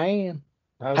bad man.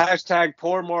 Hashtag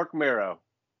poor Mark Maro.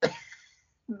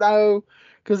 No,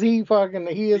 because he is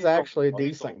He's so actually a well.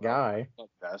 He's so decent well. guy.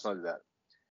 Let's not do that.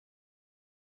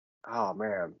 Oh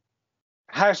man.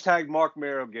 Hashtag Mark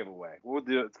Maro giveaway. We'll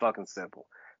do it fucking simple.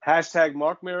 Hashtag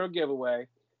Mark Maro giveaway.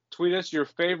 Tweet us your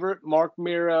favorite Mark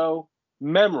Maro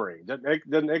memory.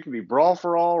 It could be Brawl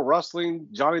for All, wrestling,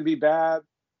 Johnny B. Bad,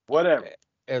 whatever.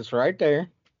 It's right there.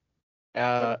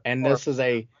 And this is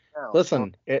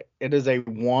listen, it is a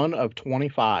 1 of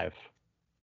 25.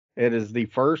 It is the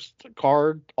first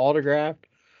card autographed.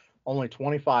 Only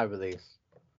 25 of these.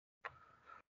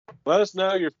 Let us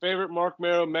know your favorite Mark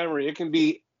Maro memory. It can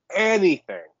be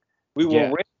anything. We will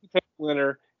randomly pick a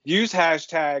winner. Use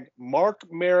hashtag Mark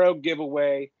Maro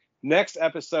giveaway. Next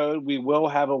episode, we will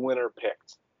have a winner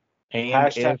picked. And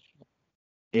hashtag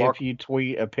if you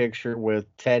tweet a picture with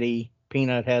Teddy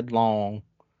Peanut Head Long,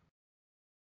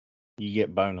 you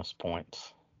get bonus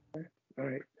points. All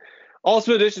right.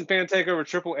 Ultimate Edition Fan Takeover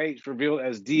Triple H revealed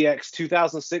as DX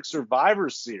 2006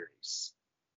 Survivor Series.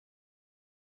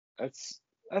 That's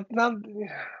not.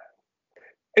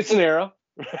 It's an era,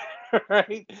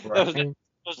 right? That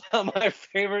was not my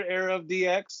favorite era of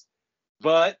DX,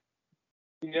 but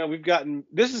we've gotten.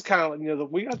 This is kind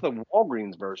of we got the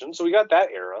Walgreens version, so we got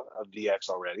that era of DX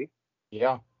already.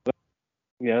 Yeah. But,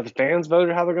 the fans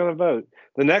voted how they're going to vote.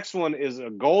 The next one is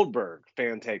a Goldberg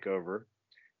Fan Takeover.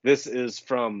 This is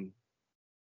from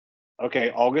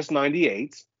August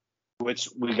 98, which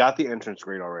we got the entrance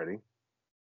grade already.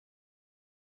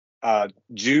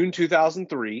 June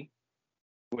 2003,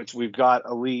 which we've got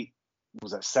Elite,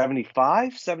 was that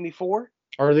 75, 74?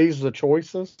 Are these the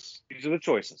choices? These are the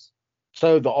choices.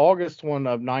 So the August one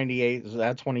of 98,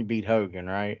 that's when he beat Hogan,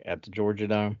 right? At the Georgia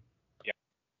Dome? Yeah.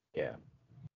 Yeah.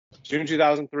 June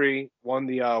 2003, won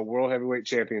the World Heavyweight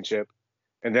Championship.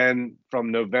 And then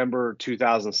from November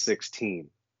 2016.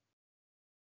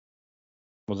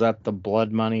 Was that the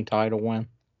Blood Money title win?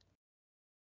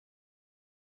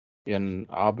 In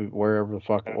wherever the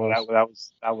fuck it was.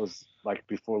 That was like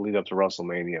before lead up to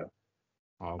WrestleMania.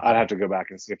 Okay. I'd have to go back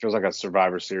and see. It feels like a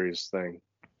Survivor Series thing.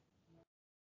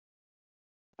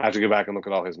 I have to go back and look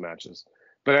at all his matches.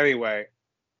 But anyway,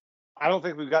 I don't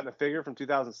think we've gotten a figure from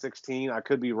 2016. I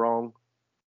could be wrong.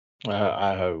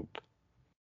 I hope.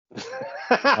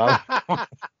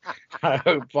 I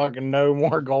hope fucking no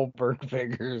more Goldberg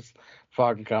figures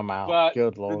fucking come out. But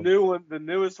Good Lord. The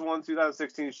newest one,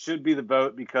 2016, should be the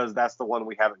vote because that's the one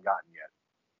we haven't gotten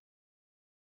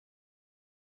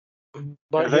yet.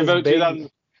 But if they vote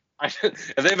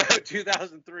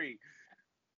 2003,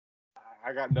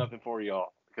 I got nothing for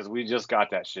y'all because we just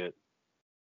got that shit.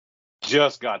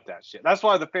 That's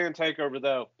why the Fan Takeover,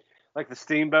 though, like the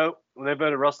Steamboat, when they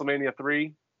voted WrestleMania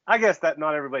 3, I guess that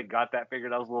not everybody got that figure.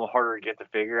 That was a little harder to get the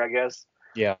figure, I guess.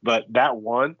 Yeah. But that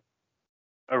won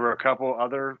over a couple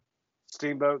other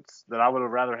Steamboats that I would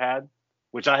have rather had,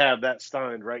 which I have that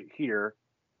signed right here.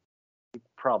 You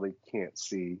probably can't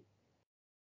see.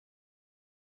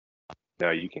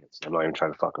 No, you can't see. I'm not even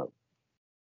trying to fuck up.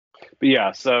 But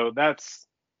yeah, so that's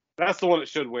the one that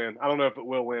should win. I don't know if it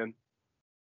will win.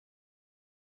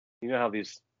 You know how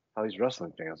these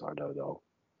wrestling fans are, though.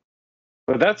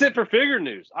 But that's it for figure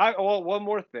news. One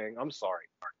more thing. I'm sorry.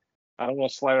 I don't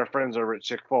want to slight our friends over at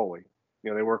Chick Foley.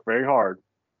 They work very hard.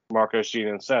 Marco, Sheena,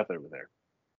 and Seth over there.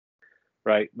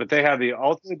 Right? But they have the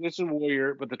Ultimate Edition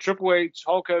Warrior, but the Triple H,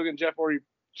 Hulk Hogan, Jeff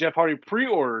Hardy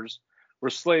pre-orders were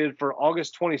slated for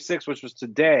August 26th, which was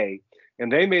today.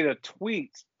 And they made a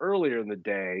tweet earlier in the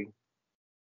day.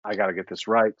 I got to get this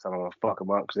right because I don't want to fuck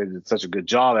them up because they did such a good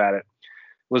job at it.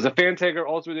 Was the Fan Takeover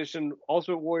Ultimate Edition,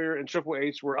 Ultimate Warrior, and Triple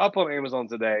H were up on Amazon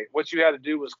today. What you had to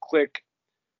do was click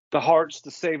the hearts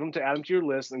to save them, to add them to your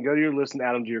list, and go to your list and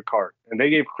add them to your cart. And they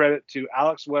gave credit to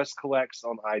Alex West Collects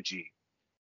on IG.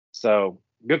 So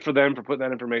good for them for putting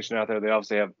that information out there. They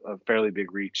obviously have a fairly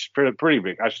big reach. Pretty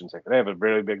big, I shouldn't say. They have a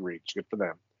very big reach. Good for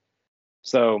them.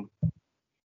 So,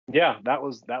 yeah, that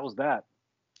was that.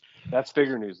 That's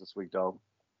figure news this week, dog.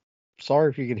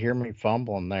 Sorry if you could hear me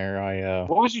fumbling there.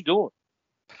 What was you doing?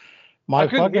 My I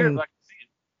couldn't hear it, fucking but I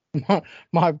could see it.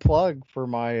 my plug for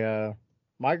my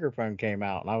microphone came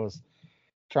out, and I was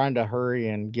trying to hurry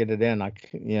and get it in.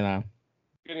 Couldn't even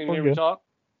We're hear me good. talk.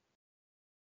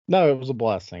 No, it was a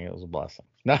blessing. It was a blessing.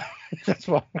 No, that's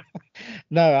fine.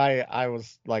 No, I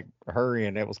was like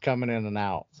hurrying. It was coming in and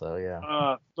out. So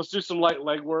yeah. Let's do some light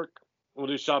leg work. We'll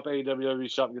do shop AEW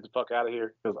shop and get the fuck out of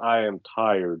here because I am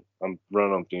tired. I'm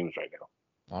running on fumes right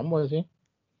now. I'm with you.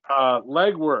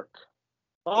 Leg work.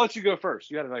 I'll let you go first.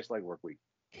 You had a nice leg work week.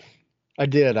 I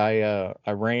did. I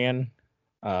ran.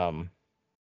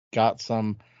 Got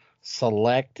some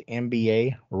select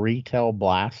NBA retail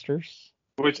blasters.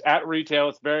 Which at retail,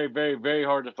 it's very, very, very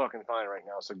hard to fucking find right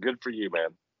now. So good for you, man.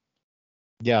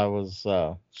 Yeah, I was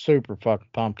super fucking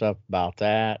pumped up about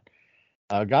that.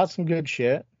 Got some good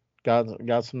shit.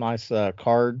 Got some nice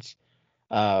cards.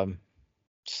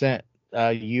 Sent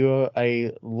you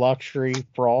a luxury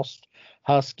Frost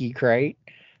Husky crate.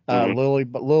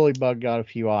 Lilybug got a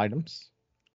few items.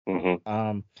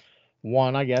 One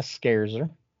I guess scares her,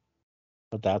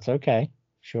 but that's okay.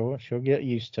 She'll get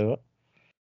used to it.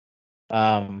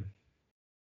 And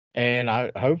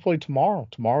I hopefully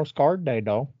tomorrow's card day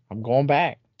though. I'm going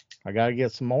back. I gotta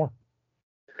get some more.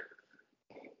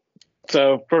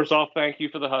 So first off, thank you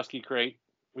for the Husky crate.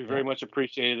 We very much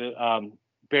appreciate it.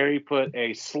 Barry put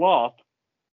a sloth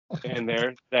in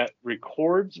there that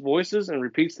records voices and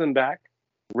repeats them back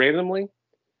randomly.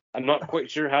 I'm not quite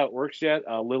sure how it works yet.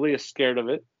 Lily is scared of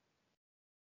it.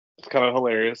 It's kind of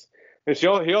hilarious. And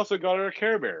he also got her a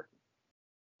Care Bear,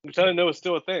 which I didn't know was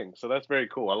still a thing. So that's very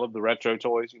cool. I love the retro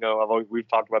toys. We've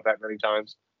talked about that many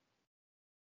times.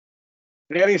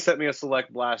 Danny sent me a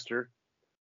select blaster.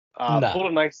 Pulled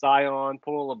a nice Zion,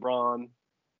 pulled a LeBron.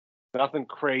 Nothing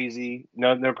crazy.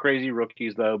 No crazy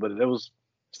rookies, though. But it was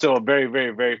still a very,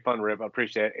 very, very fun rip. I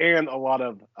appreciate it. And a lot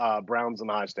of Browns and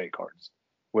High State cards,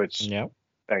 which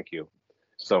thank you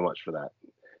so much for that.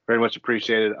 Very much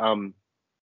appreciated.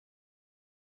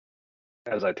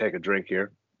 As I take a drink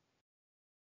here.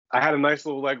 I had a nice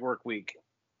little legwork week.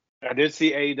 I did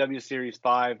see AEW Series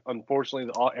 5.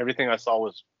 Unfortunately, everything I saw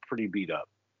was pretty beat up.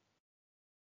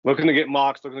 Looking to get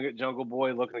Mox, looking to get Jungle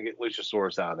Boy, looking to get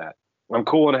Luchasaurus out of that. I'm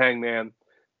cool on Hangman.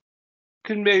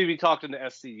 Could maybe be talking to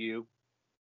SCU.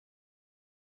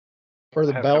 For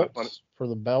the belts? For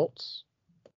the belts?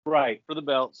 Right, for the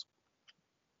belts.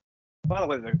 By the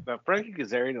way, the Frankie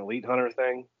Kazarian Elite Hunter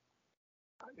thing,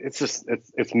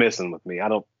 it's missing with me.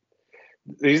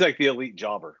 He's like the elite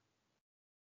jobber.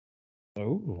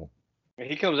 Oh.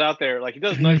 He comes out there, like he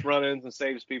does nice run-ins and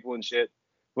saves people and shit.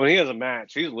 When he has a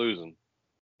match, he's losing.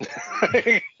 Is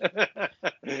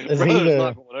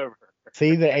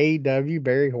he the AEW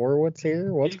Barry Horowitz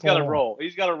here? He's got a role.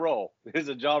 He's got a role. It's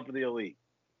a job for the elite.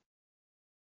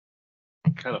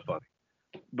 Kind of funny.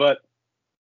 But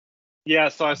yeah,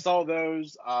 so I saw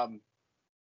those.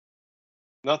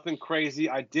 Nothing crazy.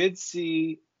 I did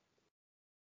see.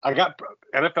 I got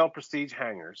NFL Prestige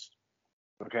hangers.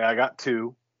 Okay, I got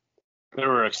 2. They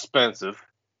were expensive.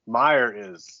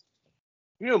 Myers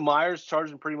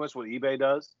charging pretty much what eBay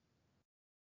does.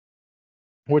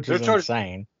 Which is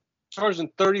insane. Charging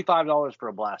 $35 for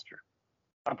a blaster.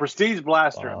 A Prestige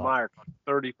blaster at Myers costs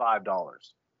 $35.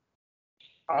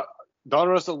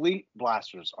 Donruss Elite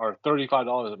blasters are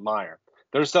 $35 at Meyer.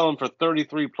 They're selling for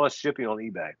 $33 plus shipping on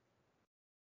eBay.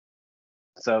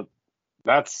 So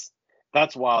that's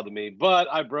wild to me. But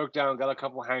I broke down, got a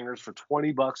couple hangers for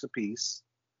 $20 a piece.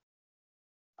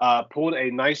 Pulled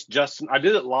a nice Justin. I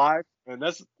did it live, and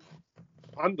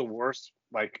I'm the worst,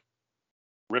 like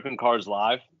ripping cards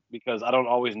live because I don't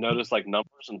always notice like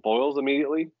numbers and foils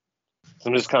immediately. So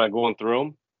I'm just kind of going through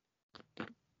them.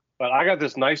 But I got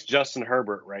this nice Justin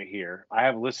Herbert right here. I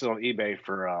have it listed on eBay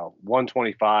for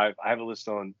 $125. I have it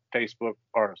listed on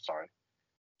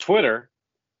Twitter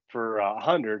for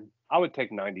 $100. I would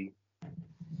take $90.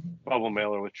 Bubble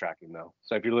mailer with tracking though.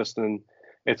 So if you're listening,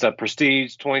 it's a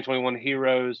Prestige 2021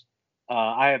 Heroes.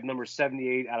 I have number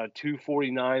 78 out of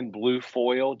 249 blue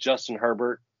foil, Justin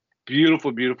Herbert.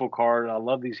 Beautiful, beautiful card. I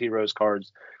love these Heroes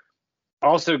cards.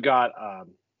 Also got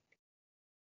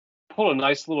pulled a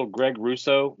nice little Greg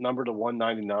Russo number to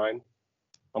 199.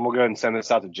 I'm gonna go ahead and send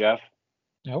this out to Jeff.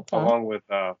 Okay. Along with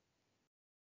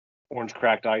Orange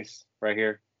Cracked Ice right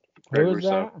here. Greg Russo.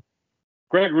 That?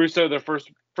 Greg Russo, their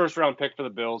first round pick for the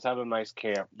Bills, having a nice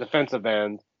camp. Defensive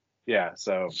end. Yeah,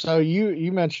 so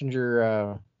you mentioned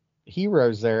your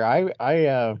Heroes there.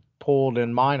 I pulled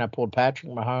in mine. I pulled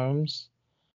Patrick Mahomes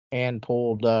and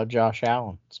pulled Josh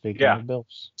Allen. Speaking of the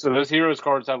Bills, so those Heroes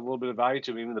cards have a little bit of value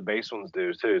to them. Even the base ones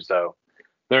do too. So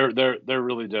They're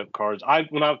really dope cards.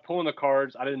 When I was pulling the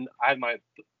cards, I had my.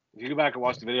 If you go back and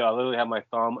watch the video, I literally had my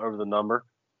thumb over the number.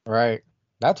 Right.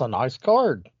 That's a nice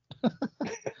card.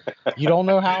 You don't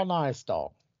know how nice,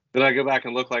 dog. Then I go back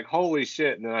and look like, holy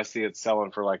shit, and then I see it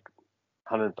selling for like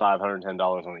 $105, $110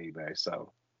 on eBay.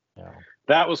 So Yeah.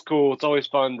 that was cool. It's always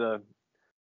fun to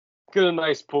get a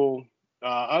nice pull.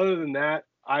 Other than that,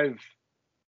 I've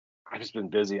just been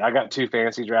busy. I got 2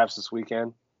 fantasy drafts this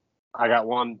weekend. I got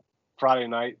one Friday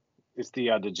night. It's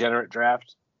the Degenerate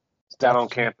draft. It's down on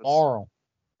campus Tomorrow.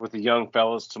 with the young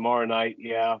fellas tomorrow night.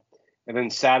 Yeah. And then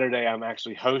Saturday, I'm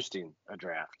actually hosting a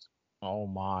draft, Oh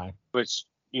my. which,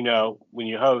 when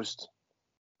you host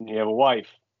and you have a wife,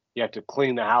 you have to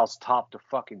clean the house top to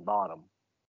fucking bottom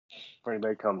for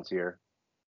anybody comes here.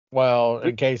 Well,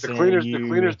 in case The any cleaners, of you,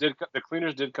 the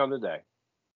cleaners did come today.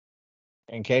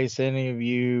 in case any of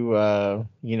you,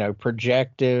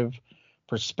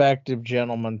 prospective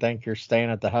gentlemen think you're staying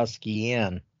at the Husky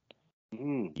Inn,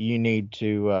 you need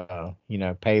to,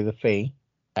 pay the fee.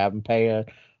 Have them pay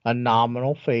a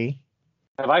nominal fee.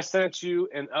 Have I sent you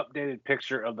an updated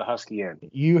picture of the Husky Inn?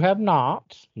 You have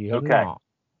not. You have Okay.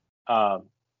 not.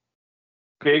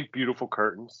 Big, beautiful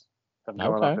curtains have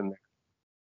gone Okay. up in there,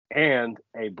 and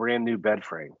a brand new bed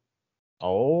frame.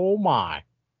 Oh my.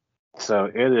 So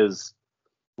it is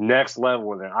next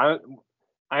level in there. I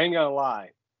ain't gonna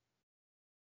lie.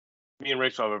 Me and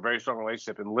Rachel have a very strong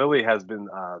relationship, and Lily has been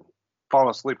falling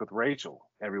asleep with Rachel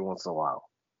every once in a while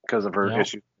because of her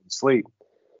issues with sleep.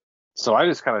 So I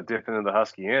just kind of dip into the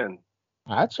Husky Inn.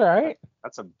 That's right.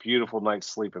 That's a beautiful night's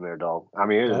sleep in there, dog. I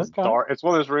mean, it is Okay. dark. It's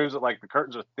one of those rooms that like the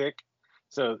curtains are thick,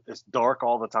 so it's dark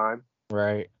all the time.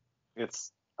 Right.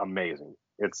 It's amazing.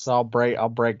 So I'll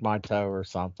break my toe or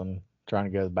something trying to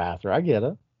go to the bathroom. I get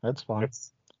it. That's fine.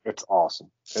 It's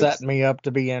awesome. Setting me up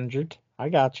to be injured. I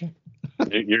got you.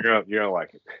 You're gonna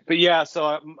like it. But yeah, so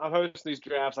I'm hosting these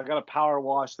drafts. I got to power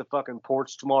wash the fucking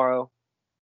porch tomorrow.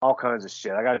 All kinds of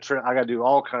shit. I gotta do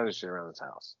all kinds of shit around this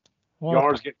house.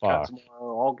 Yards getting cut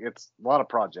tomorrow. It's a lot of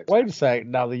projects. Wait a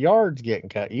second. Now the yard's getting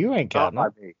cut. You ain't cutting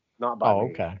Not by it. me. Not by me. Oh,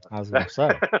 okay. I was gonna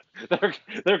say.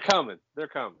 They're coming. They're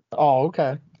coming. Oh,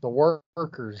 okay. The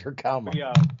workers are coming.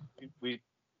 Yeah.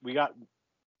 We got,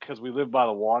 because we live by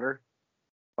the water,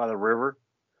 by the river,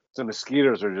 so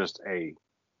mosquitoes are just a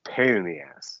pain in the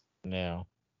ass. Yeah.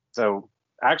 So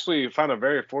actually, you found a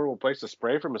very affordable place to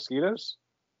spray for mosquitoes,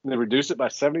 and they reduced it by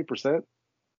 70%.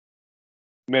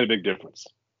 Made a big difference.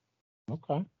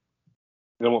 Okay.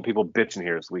 I don't want people bitching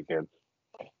here this weekend.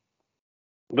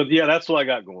 But yeah, that's what I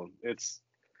got going.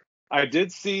 I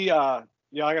did see, like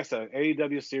I said,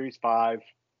 AEW Series 5.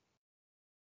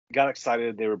 Got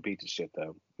excited. They were beat to shit,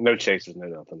 though. No chases, no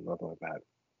nothing like that.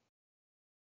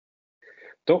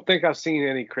 Don't think I've seen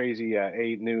any crazy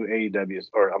new AEW's,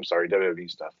 or I'm sorry, WWE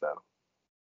stuff, though.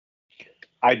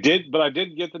 I did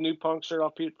get the new Punk shirt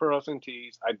off Pro Wrestling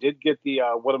Tees. I did get the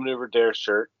What a Maneuver Dare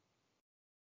shirt.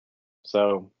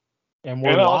 So. And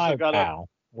we're live, pal.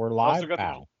 We're live,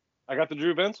 pal. I got the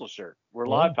Drew Venzel shirt. We're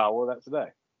live, pal. Wore that today.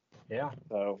 Yeah.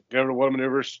 So go over to What a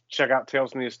Maneuver. Check out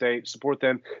Tales from the Estate. Support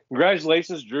them.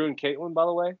 Congratulations, Drew and Caitlin, by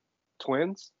the way.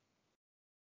 Twins.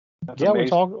 That's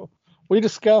amazing. We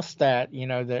discussed that,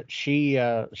 that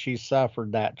she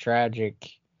suffered that tragic,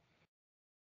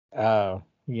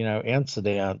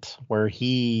 incident where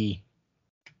he,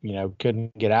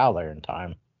 couldn't get out of there in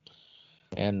time.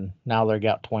 And now they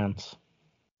got twins.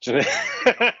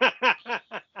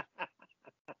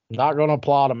 Not going to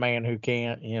applaud a man who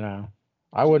can't,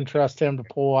 I wouldn't trust him to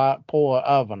pull an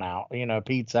oven out,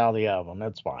 pizza out of the oven.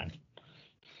 That's fine.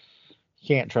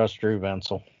 Can't trust Drew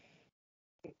Venzel.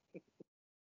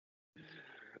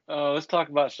 Let's talk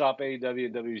about Shop AEW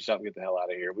and WWE Shop and get the hell out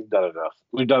of here. We've done enough.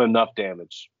 We've done enough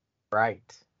damage. Right.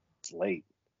 It's late.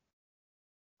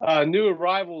 New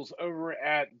arrivals over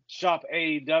at Shop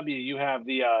AEW. You have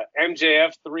the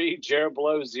MJF 3 Jared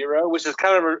Below 0, which is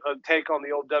kind of a take on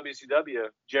the old WCW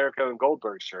Jericho and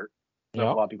Goldberg shirt. Yep. A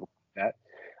lot of people like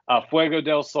that. Fuego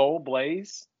del Sol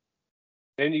Blaze.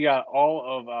 Then you got all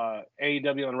of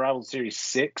AEW Unrivaled Series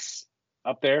 6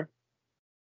 up there.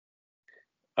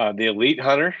 The Elite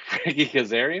Hunter, Frankie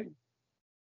Kazarian.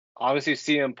 Obviously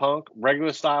CM Punk,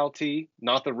 regular style tee,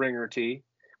 not the ringer tee,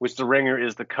 which the ringer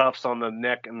is the cuffs on the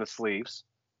neck and the sleeves.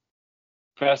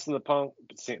 Best in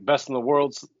the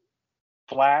World's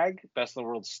flag, Best in the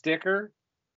World sticker.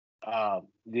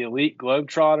 The Elite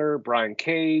Globetrotter, Brian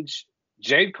Cage.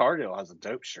 Jade Cargill has a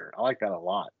dope shirt. I like that a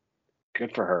lot.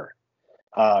 Good for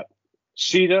her.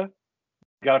 Sheeta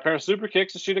got a pair of super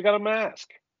kicks, and Sheeta got a mask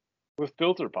with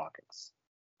filter pockets.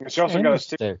 And she also got a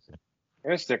sticker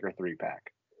and a sticker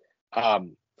 3-pack.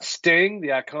 Sting, the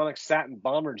iconic satin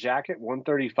bomber jacket,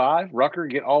 135. Rucker,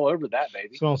 get all over that, I baby.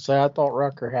 was gonna say I thought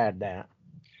Rucker had that.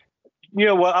 You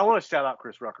know what? I want to shout out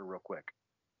Chris Rucker real quick.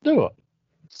 Do it.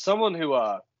 Someone who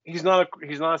he's not a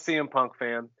CM Punk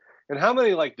fan. And how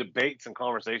many like debates and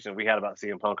conversations we had about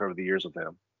CM Punk over the years with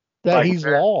him? That Like, he's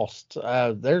lost.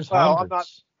 There's Well, I'm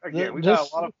hundreds. not. Again, we've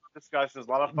Just- had a lot of discussions,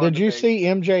 a lot of fun. Did you debates. see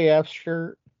MJF's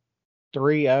shirt?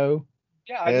 3-0.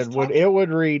 Yeah, I It just would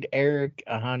read Eric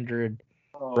 100,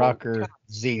 Oh, Rucker God,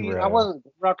 see, 0. I wasn't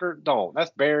Rucker. Don't. That's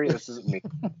Barry. This isn't me.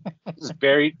 This is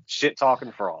Barry shit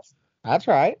talking Frost. That's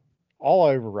right. All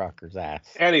over Rucker's ass.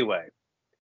 Anyway,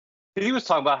 he was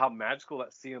talking about how magical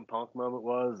that CM Punk moment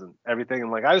was and everything,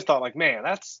 and like I just thought, like, man,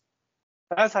 that's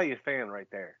how you fan right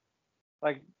there.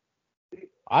 Like,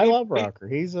 I love Rucker.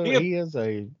 He is a he's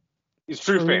a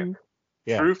true fan.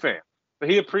 Yeah. True fan. But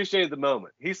he appreciated the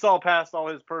moment. He saw past all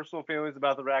his personal feelings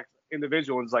about the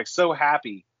individual and was like so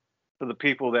happy for the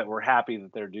people that were happy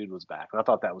that their dude was back. And I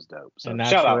thought that was dope. So And that's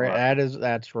shout out. rare.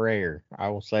 That's rare. I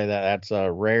will say that's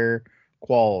a rare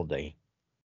quality.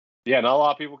 Yeah, not a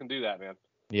lot of people can do that, man.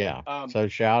 Yeah. So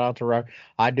shout out to Rucker.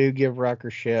 I do give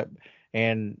Rucker shit,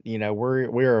 and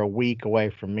we're a week away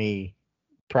from me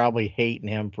probably hating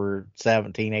him for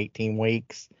 17, 18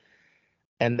 weeks,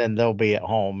 and then they'll be at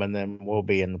home, and then we'll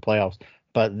be in the playoffs.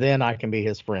 But then I can be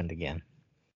his friend again.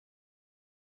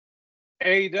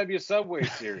 AEW Subway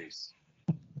Series.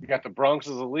 You got the Bronx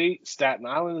is elite, Staten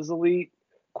Island is elite,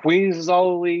 Queens is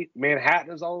all elite,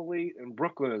 Manhattan is all elite, and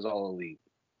Brooklyn is all elite.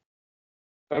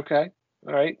 Okay.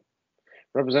 All right.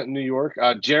 Representing New York.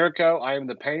 Jericho, I am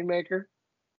the Painmaker.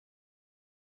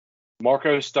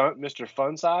 Marco Stunt, Mr.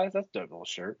 Fun Size. That's a dope little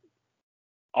shirt.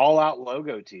 All Out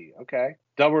logo tee. Okay.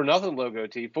 Double or Nothing logo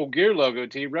tee. Full Gear logo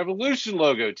tee. Revolution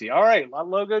logo tee. All right. A lot of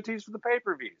logo tees for the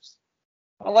pay-per-views.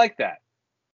 I like that.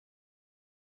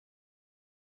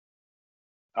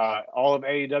 All of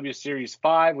AEW Series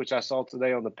 5, which I saw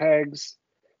today on the pegs.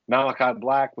 Malachi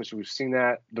Black, which we've seen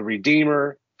that. The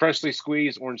Redeemer. Freshly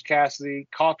Squeezed, Orange Cassidy.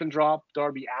 Coffin Drop,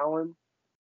 Darby Allin.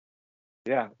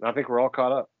 Yeah, I think we're all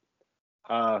caught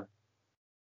up.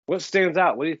 What stands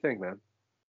out? What do you think, man?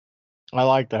 I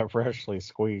like that Freshly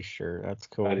Squeezed shirt. That's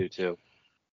cool. I do too.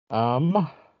 Well,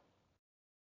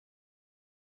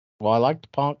 I like the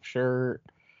Punk shirt.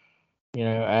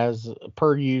 As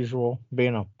per usual,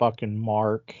 being a fucking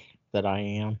mark that I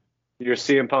am. You're a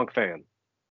CM Punk fan.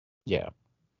 Yeah.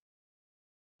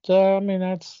 So, I mean,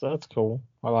 that's cool.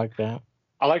 I like that.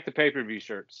 I like the pay-per-view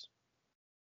shirts.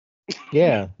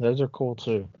 Yeah, those are cool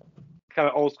too. Kind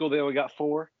of old school. They only got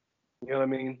 4. You know what I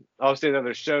mean? Obviously,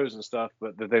 there's shows and stuff,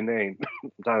 but that they name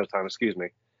from time to time. Excuse me.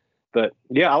 But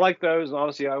yeah, I like those. And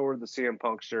obviously, I ordered the CM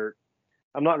Punk shirt.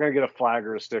 I'm not gonna get a flag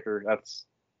or a sticker.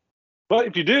 But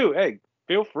if you do, hey,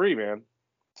 feel free, man.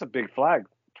 It's a big flag.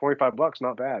 $25,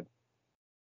 not bad.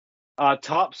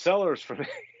 Top sellers from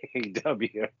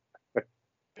AEW.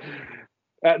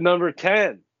 At number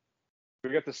 10,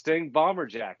 we got the Sting bomber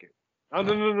jacket. Oh,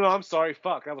 no, I'm sorry.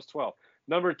 Fuck, that was 12.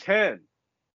 Number 10,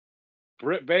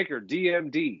 Britt Baker,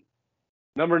 DMD.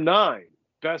 Number 9,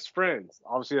 Best Friends.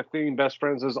 Obviously, a theme Best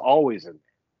Friends is always in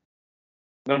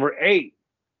there. Number 8,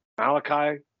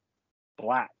 Malachi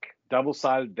Black,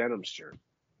 double-sided denim shirt.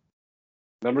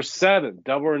 Number 7,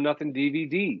 Double or Nothing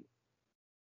DVD.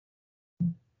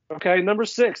 Okay, number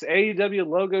 6, AEW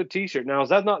logo T-shirt. Now,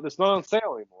 it's not on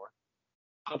sale anymore.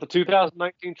 Not the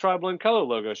 2019 Tribal and Color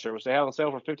logo shirt, which they had on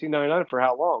sale for $15.99 for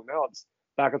how long? Now it's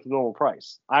back at the normal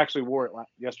price. I actually wore it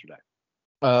yesterday.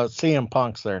 CM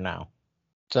Punk's there now,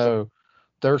 so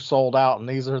they're sold out, and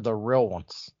these are the real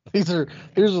ones. These are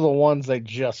the ones they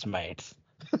just made.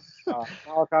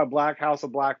 Malachi Black, House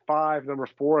of Black 5, number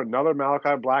 4, another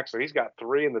Malachi Black. So he's got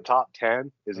 3 in the top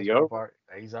 10. Is he over?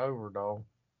 He's over, though.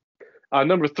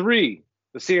 Number 3,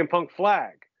 the CM Punk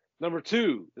flag. Number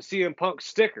 2, the CM Punk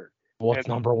sticker. What's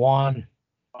number 1?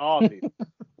 Obviously,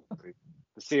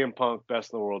 the CM Punk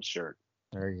Best in the World shirt.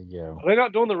 There you go. Are they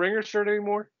not doing the Ringer shirt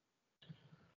anymore?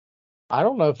 I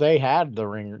don't know if they had the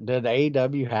Ringer. Did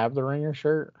AEW have the Ringer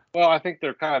shirt? Well, I think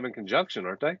they're kind of in conjunction,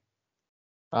 aren't they?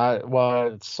 Well,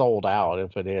 it's sold out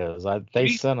if it is. They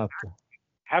sent it.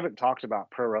 Haven't talked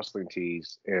about pro wrestling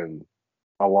tees in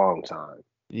a long time.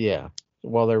 Yeah.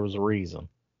 Well, there was a reason.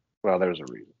 Well, there's a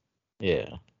reason.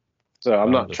 Yeah. So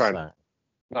I'm not trying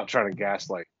to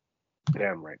gaslight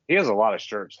them, right? He has a lot of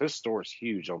shirts. His store is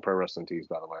huge on pro wrestling tees,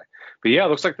 by the way. But yeah, it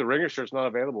looks like the Ringer shirt's not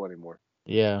available anymore.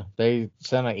 Yeah, they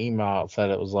sent an email out,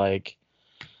 said it was like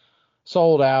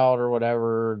sold out or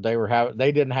whatever.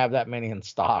 They didn't have that many in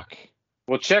stock.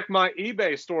 Well, check my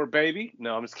eBay store, baby.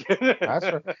 No, I'm just kidding. That's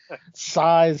right.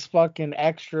 Size fucking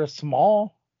extra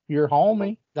small. Your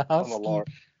homie, the Husky. I'm a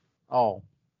large. Oh,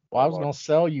 Well, I was gonna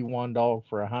sell you one dog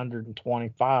for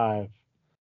 125,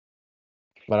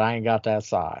 but I ain't got that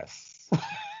size.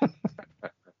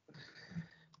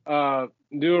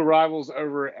 New arrivals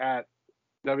over at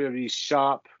WWE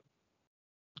Shop.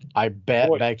 I bet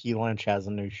Boy, Becky Lynch has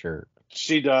a new shirt.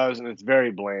 she does, and it's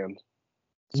very bland.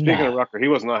 Speaking of Rucker, he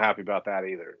was not happy about that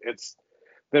either.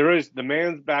 There is the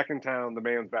man's back in town, the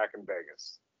man's back in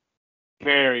Vegas.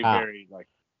 Very, very like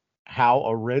how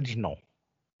original.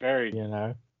 Very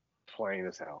plain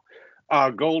as hell.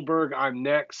 Goldberg, I'm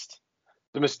next.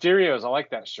 The Mysterios, I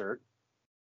like that shirt.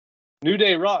 New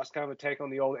Day Ross, kind of a take on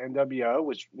the old NWO,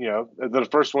 which the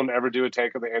first one to ever do a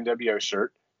take on the NWO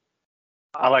shirt.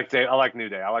 I like New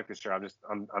Day. I like this shirt.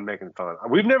 I'm making fun.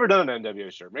 We've never done an NWO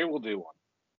shirt. Maybe we'll do one.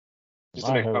 Just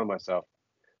to make fun of myself.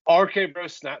 RK Bro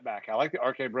snapback. I like the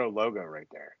RK Bro logo right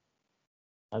there.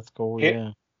 That's cool.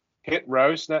 Hit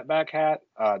Row snapback hat.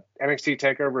 NXT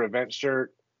Takeover event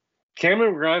shirt.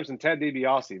 Cameron Grimes and Ted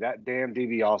DiBiase. That damn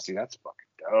DiBiase. That's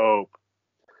fucking dope.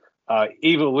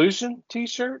 Evolution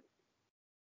t-shirt.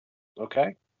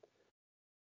 Okay.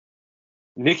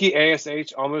 Nikki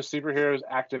ASH Almost Superheroes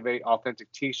Activate Authentic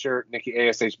t-shirt. Nikki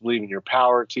ASH Believe in Your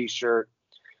Power t-shirt.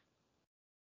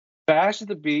 Bash at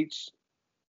the Beach.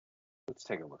 Let's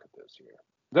take a look at this here.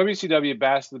 WCW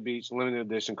Bash at the Beach limited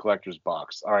edition collector's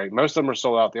box. All right, most of them are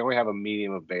sold out. They only have a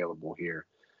medium available here.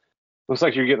 Looks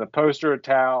like you're getting a poster, a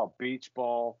towel, a beach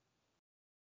ball,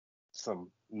 some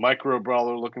micro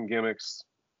brawler looking gimmicks,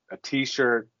 a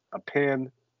t-shirt, a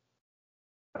pin,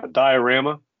 a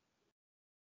diorama.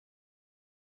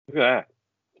 Look at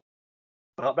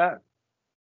that. Not bad.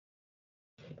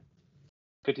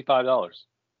 $55.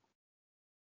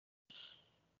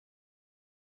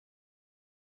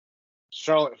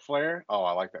 Charlotte Flair. Oh,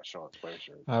 I like that Charlotte Flair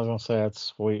shirt. I was going to say that's a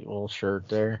sweet little shirt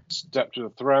there. Step to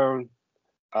the Throne.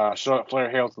 Charlotte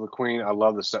Flair, Hail to the Queen. I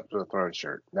love the Step to the Throne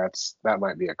shirt. That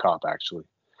might be a cop, actually.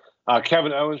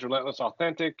 Kevin Owens, Relentless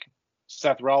Authentic.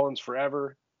 Seth Rollins,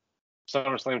 Forever.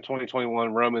 SummerSlam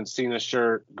 2021 Roman Cena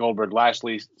shirt. Goldberg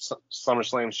Lashley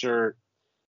SummerSlam shirt.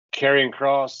 Karrion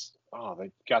Kross. Oh,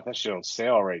 they got that shit on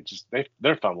sale already.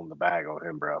 They're fumbling the bag on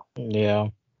him, bro. Yeah.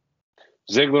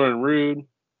 Ziggler and Rude.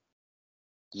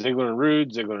 Ziggler and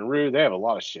Rude. They have a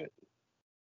lot of shit.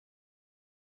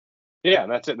 Yeah,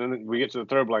 that's it. And then we get to the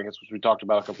throw blankets, which we talked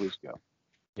about a couple weeks ago.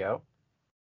 Yep.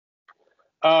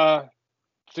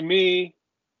 To me,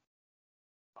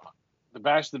 the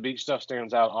Bash of the Beach stuff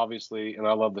stands out, obviously, and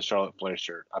I love the Charlotte Flair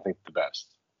shirt. I think the best.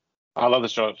 I love the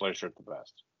Charlotte Flair shirt the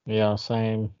best. Yeah,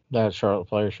 same. That Charlotte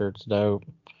Flair shirt's dope.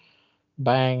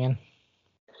 Banging.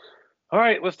 All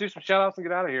right, let's do some shout-outs and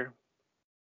get out of here.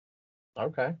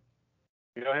 Okay.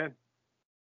 Go ahead.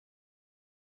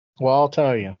 Well, I'll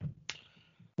tell you.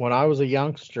 When I was a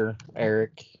youngster,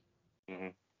 Eric,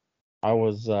 I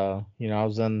was, I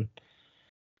was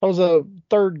a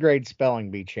third grade spelling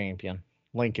bee champion.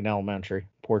 Lincoln Elementary,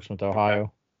 Portsmouth, Ohio.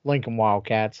 Okay. Lincoln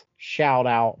Wildcats. Shout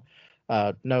out.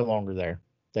 No longer there.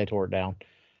 They tore it down.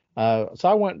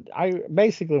 So I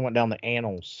basically went down the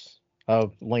annals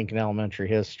of Lincoln Elementary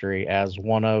history as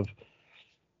one of,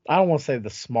 I don't want to say the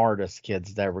smartest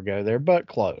kids to ever go there, but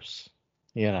close,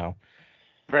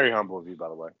 Very humble of you, by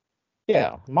the way.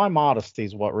 Yeah, my modesty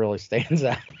is what really stands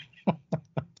out.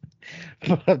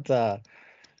 But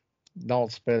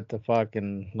don't spit the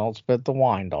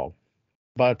wine, dog.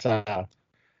 But I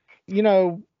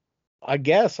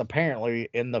guess apparently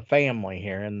in the family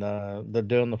here, in the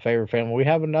Doing the Favor family, we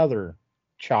have another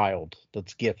child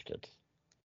that's gifted.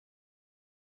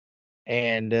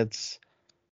 And it's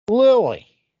Lily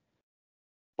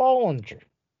Bollinger.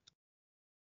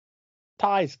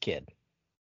 Ty's kid.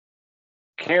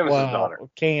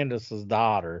 Candace's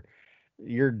daughter.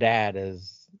 Your dad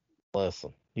is,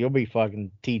 listen, you'll be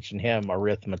fucking teaching him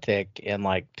arithmetic in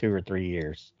like 2 or 3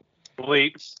 years.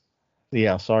 Bleeps.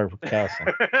 Yeah, sorry for cussing.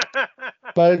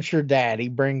 But it's your dad. He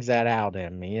brings that out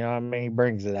in me. You know what I mean? He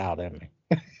brings it out in me.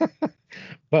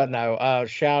 But no,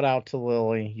 shout out to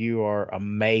Lily. You are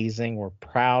amazing. We're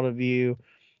proud of you.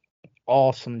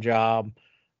 Awesome job.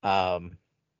 Dominic,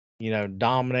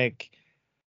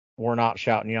 we're not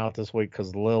shouting you out this week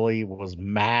because Lily was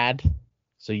mad.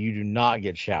 So you do not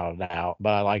get shouted out.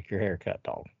 But I like your haircut,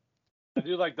 dog. I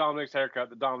do like Dominic's haircut,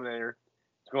 the Dominator.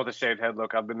 Let's go with the shaved head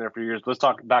look. I've been there for years. Let's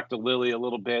talk back to Lily a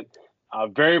little bit.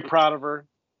 Very proud of her.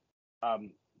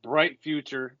 Bright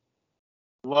future.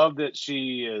 Love that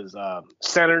she is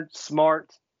centered, smart,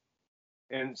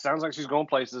 and sounds like she's going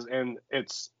places. And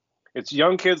it's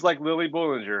young kids like Lily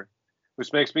Bollinger,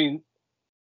 which makes me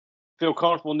feel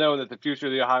comfortable knowing that the future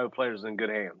of the Ohio players is in good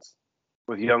hands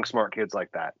with young, smart kids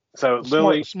like that. So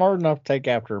Lily, smart enough to take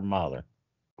after her mother.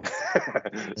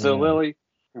 So Lily,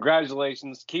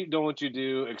 Congratulations. Keep doing what you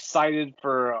do. Excited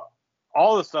for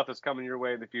all the stuff that's coming your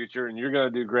way in the future, and you're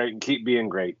going to do great and keep being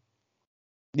great.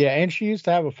 Yeah, and she used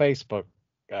to have a Facebook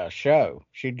show.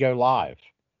 She'd go live.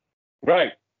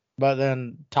 Right. But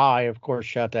then Ty, of course,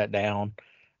 shut that down.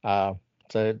 So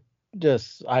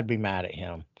just, I'd be mad at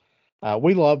him.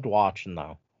 We loved watching,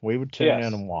 though. We would tune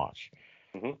in and watch.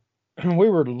 Mm-hmm. We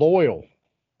were loyal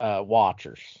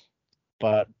watchers.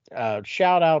 But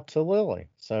shout out to Lily.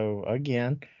 So,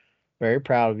 again, very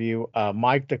proud of you.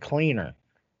 Mike the Cleaner.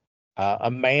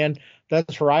 A man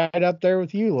that's right up there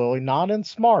with you, Lily. Not in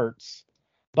smarts,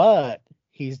 but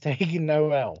he's taking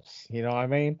no L's. You know what I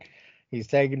mean? He's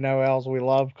taking no L's. We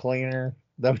love Cleaner.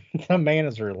 The man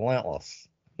is relentless.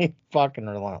 He's fucking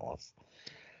relentless.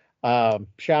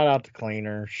 Shout out to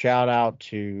Cleaner. Shout out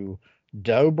to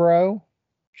Dobro.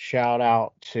 Shout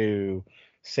out to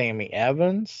Sammy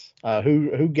Evans,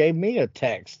 who gave me a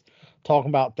text talking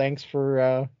about thanks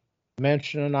for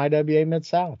mentioning IWA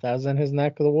Mid-South. That was in his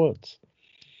neck of the woods.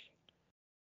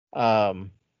 I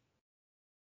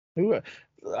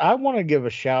want to give a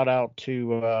shout out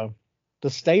to the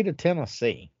state of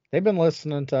Tennessee. They've been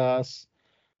listening to us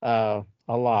a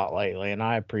lot lately, and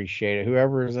I appreciate it.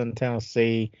 Whoever is in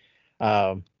Tennessee,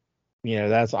 I'm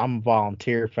a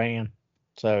volunteer fan,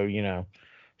 so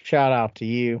shout out to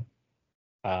you.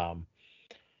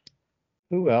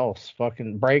 Who else?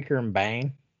 Fucking Breaker and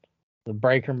Bang, the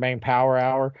Breaker and Bang Power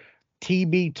Hour,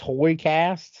 TB Toy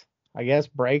Cast. I guess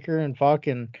Breaker and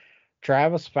fucking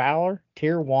Travis Fowler,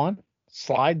 Tier 1,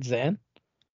 slides in.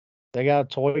 They got a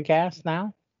toy cast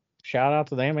now. Shout out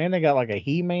to them. And they got like a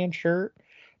He-Man shirt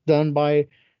done by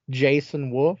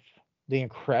Jason Wolf, the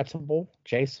incredible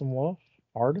Jason Wolf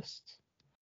artist.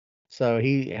 So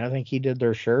I think he did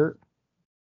their shirt.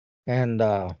 And,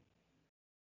 so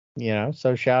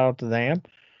shout out to them.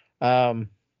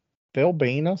 Phil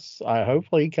Venus,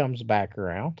 hopefully he comes back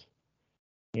around.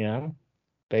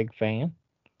 Big fan.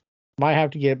 Might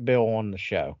have to get Bill on the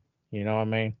show. You know what I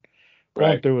mean?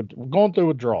 Right. Going through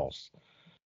withdrawals.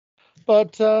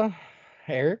 But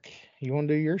Eric, you want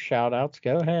to do your shout outs?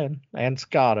 Go ahead. And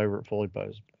Scott over at Fully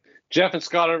Posable. Jeff and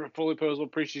Scott over at Fully Posable.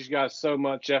 Appreciate you guys so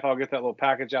much. Jeff, I'll get that little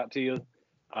package out to you.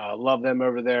 Love them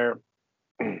over there.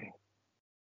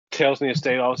 Tales in the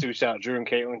Estate, obviously, we shout out Drew and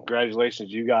Caitlin.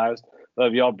 Congratulations, you guys.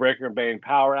 Love y'all. Breaker and Bang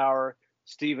Power Hour.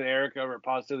 Steve and Eric over at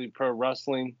Positively Pro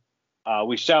Wrestling.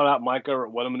 We shout out Mike over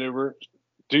at What a Maneuver.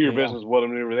 Do your business, What a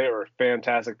Maneuver. They are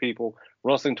fantastic people.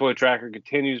 Wrestling Toy Tracker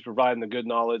continues providing the good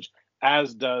knowledge,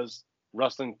 as does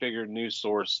Wrestling Figure News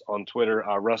Source on Twitter.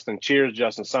 Wrestling Cheers,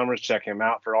 Justin Summers. Check him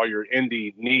out for all your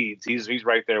indie needs. He's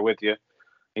right there with you.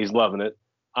 He's loving it.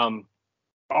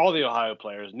 All the Ohio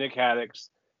players, Nick Haddix,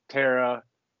 Tara,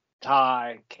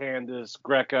 Ty, Candace,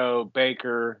 Greco,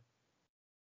 Baker.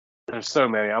 There's so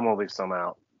many. I'm going to leave some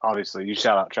out. Obviously, you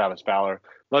shout out Travis Fowler.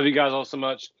 Love you guys all so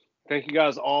much. Thank you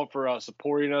guys all for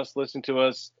supporting us, listening to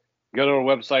us. Go to our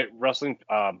website,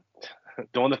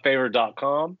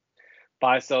 doingthefavor.com.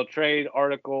 Buy, sell, trade,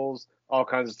 articles, all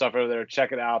kinds of stuff over there.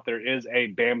 Check it out. There is a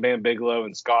Bam Bam Bigelow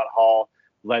and Scott Hall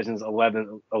Legends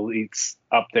 11 Elites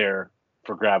up there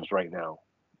for grabs right now.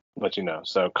 Let you know.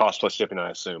 So cost plus shipping,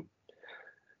 I assume.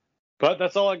 But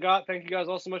that's all I got. Thank you guys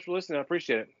all so much for listening. I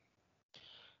appreciate it.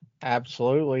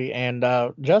 Absolutely. And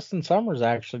Justin Summers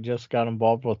actually just got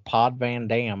involved with Pod Van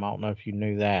Dam. I don't know if you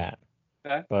knew that.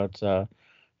 Okay. But,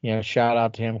 shout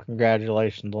out to him.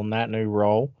 Congratulations on that new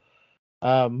role.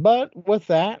 But with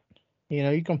that,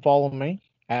 you can follow me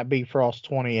at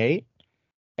bfrost28.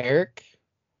 Eric,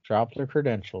 drop their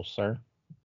credentials, sir.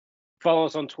 Follow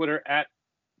me on Twitter at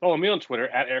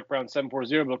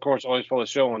EricBrown740. But of course, always follow the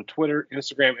show on Twitter,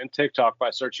 Instagram, and TikTok by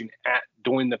searching at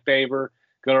Doing the Favor.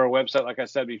 Go to our website, like I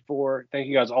said before. Thank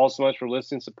you guys all so much for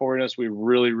listening, supporting us. We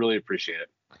really, really appreciate it.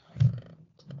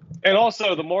 And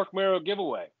also the Mark Marrow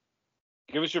giveaway.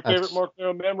 Give us your favorite Mark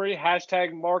Marrow memory.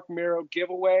 Hashtag Mark Marrow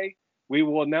giveaway. We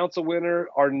will announce a winner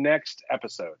our next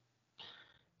episode.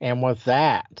 And with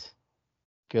that,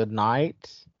 good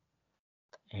night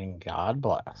and God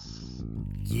bless.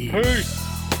 Yeah. Peace.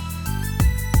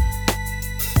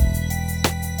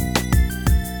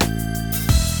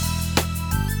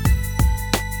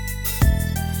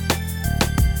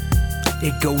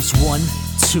 It goes 1,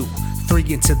 2, 3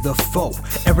 into the 4.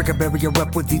 Erica bury her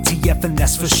up with DTF and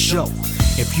that's for show.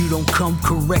 If you don't come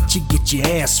correct, you get your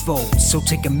ass fold. So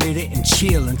take a minute and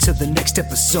chill until the next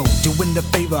episode. Doing the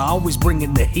favor, always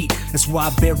bringing the heat. That's why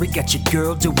Barry got your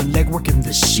girl doing legwork in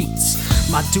the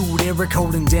sheets. My dude Eric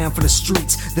holding down for the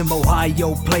streets. Them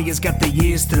Ohio players got their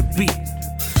ears to the beat.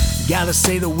 Gotta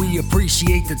say that we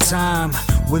appreciate the time,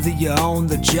 whether you're on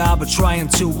the job or trying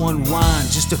to unwind.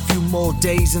 Just a few more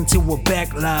days until we're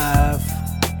back live.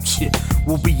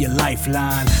 We'll be your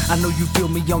lifeline. I know you feel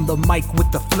me on the mic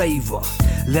with the flavor.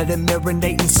 Let it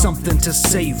marinate in something to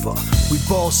savor. We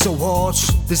ball so hard,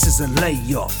 this is a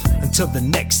layup. Until the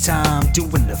next time,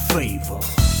 doing the favor.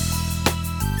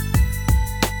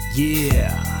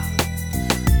 Yeah,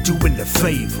 doing the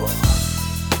favor.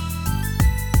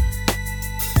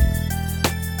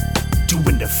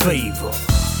 Doing the favor.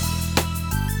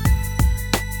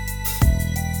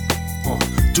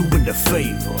 Doing the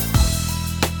favor.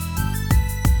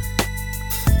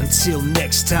 Until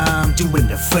next time, doing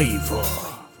the favor.